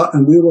 Grandpa,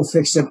 and we will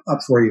fix it up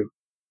for you."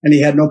 And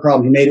he had no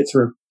problem. He made it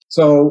through.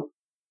 So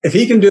if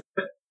he can do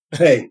it,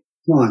 hey,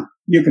 come on,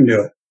 you can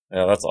do it.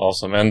 Yeah, that's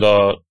awesome. And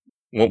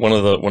one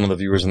of the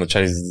viewers in the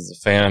chat is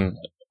a fan.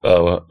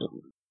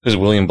 Who's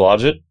William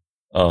Blodgett?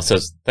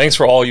 Says, "Thanks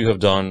for all you have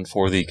done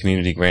for the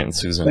community, Grant and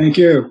Susan." Thank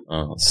you.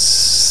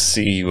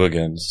 See you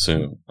again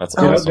soon. That's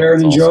Get awesome. out there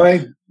and enjoy.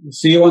 Awesome.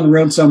 See you on the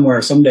road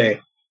somewhere someday.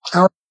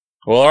 Well,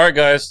 all right,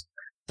 guys.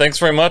 Thanks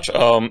very much.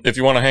 If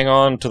you want to hang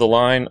on to the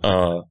line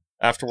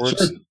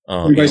afterwards, sure.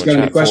 You guys got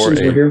any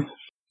questions? We're here.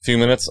 Few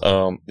minutes.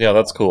 Yeah,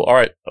 that's cool. All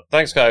right.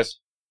 Thanks, guys.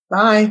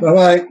 Bye.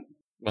 Bye-bye.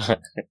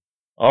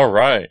 All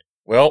right.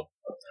 Well,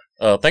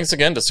 thanks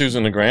again to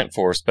Susan and Grant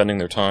for spending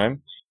their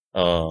time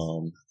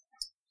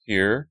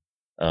here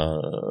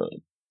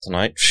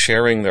tonight,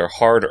 sharing their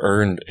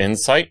hard-earned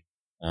insight.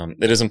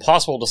 It is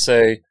impossible to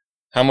say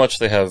how much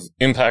they have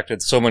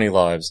impacted so many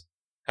lives.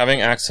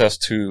 Having access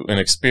to an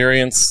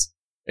experienced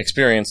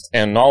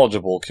and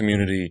knowledgeable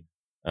community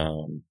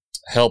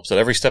helps at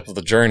every step of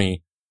the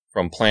journey,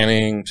 from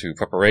planning to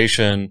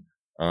preparation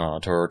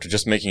to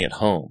just making it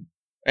home.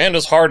 And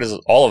as hard as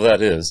all of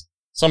that is,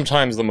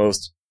 sometimes the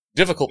most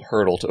difficult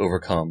hurdle to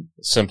overcome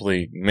is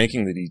simply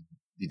making the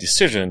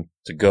decision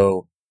to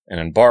go and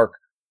embark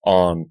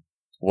on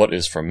what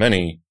is for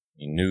many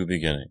a new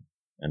beginning.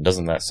 And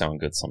doesn't that sound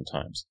good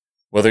sometimes?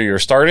 Whether you're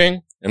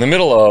starting, in the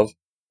middle of,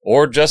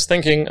 or just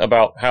thinking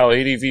about how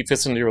ADV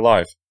fits into your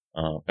life,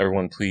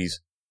 everyone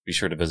please be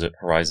sure to visit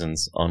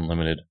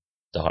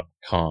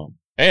horizonsunlimited.com.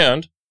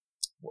 And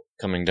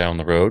coming down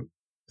the road,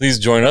 please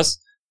join us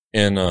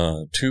in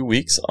 2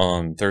 weeks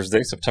on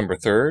Thursday, September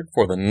 3rd,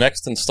 for the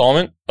next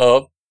installment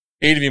of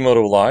ADV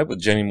Moto Live with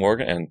Jenny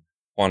Morgan and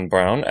on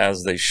Brown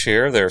as they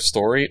share their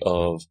story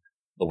of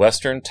the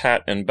Western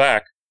Tat and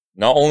back.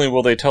 Not only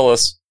will they tell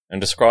us and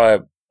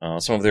describe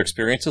some of their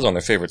experiences on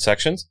their favorite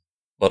sections,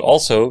 but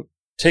also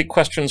take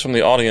questions from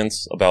the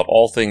audience about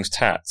all things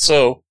Tat.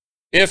 So,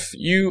 if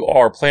you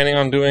are planning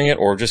on doing it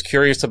or just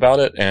curious about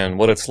it and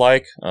what it's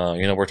like,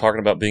 we're talking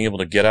about being able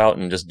to get out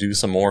and just do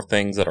some more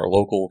things that are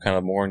local, kind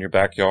of more in your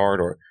backyard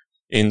or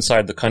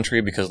inside the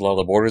country because a lot of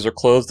the borders are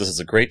closed. This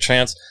is a great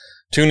chance.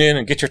 Tune in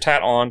and get your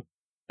Tat on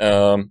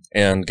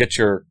and get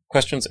your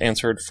questions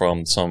answered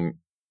from some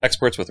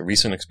experts with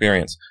recent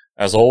experience.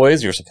 As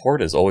always, your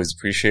support is always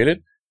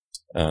appreciated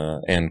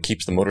and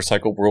keeps the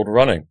motorcycle world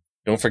running.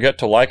 Don't forget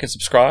to like and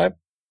subscribe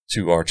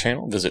to our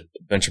channel. Visit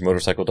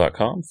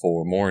adventuremotorcycle.com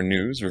for more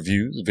news,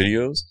 reviews,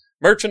 videos,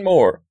 merch, and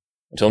more.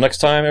 Until next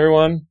time,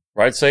 everyone,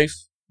 ride safe,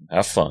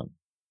 have fun.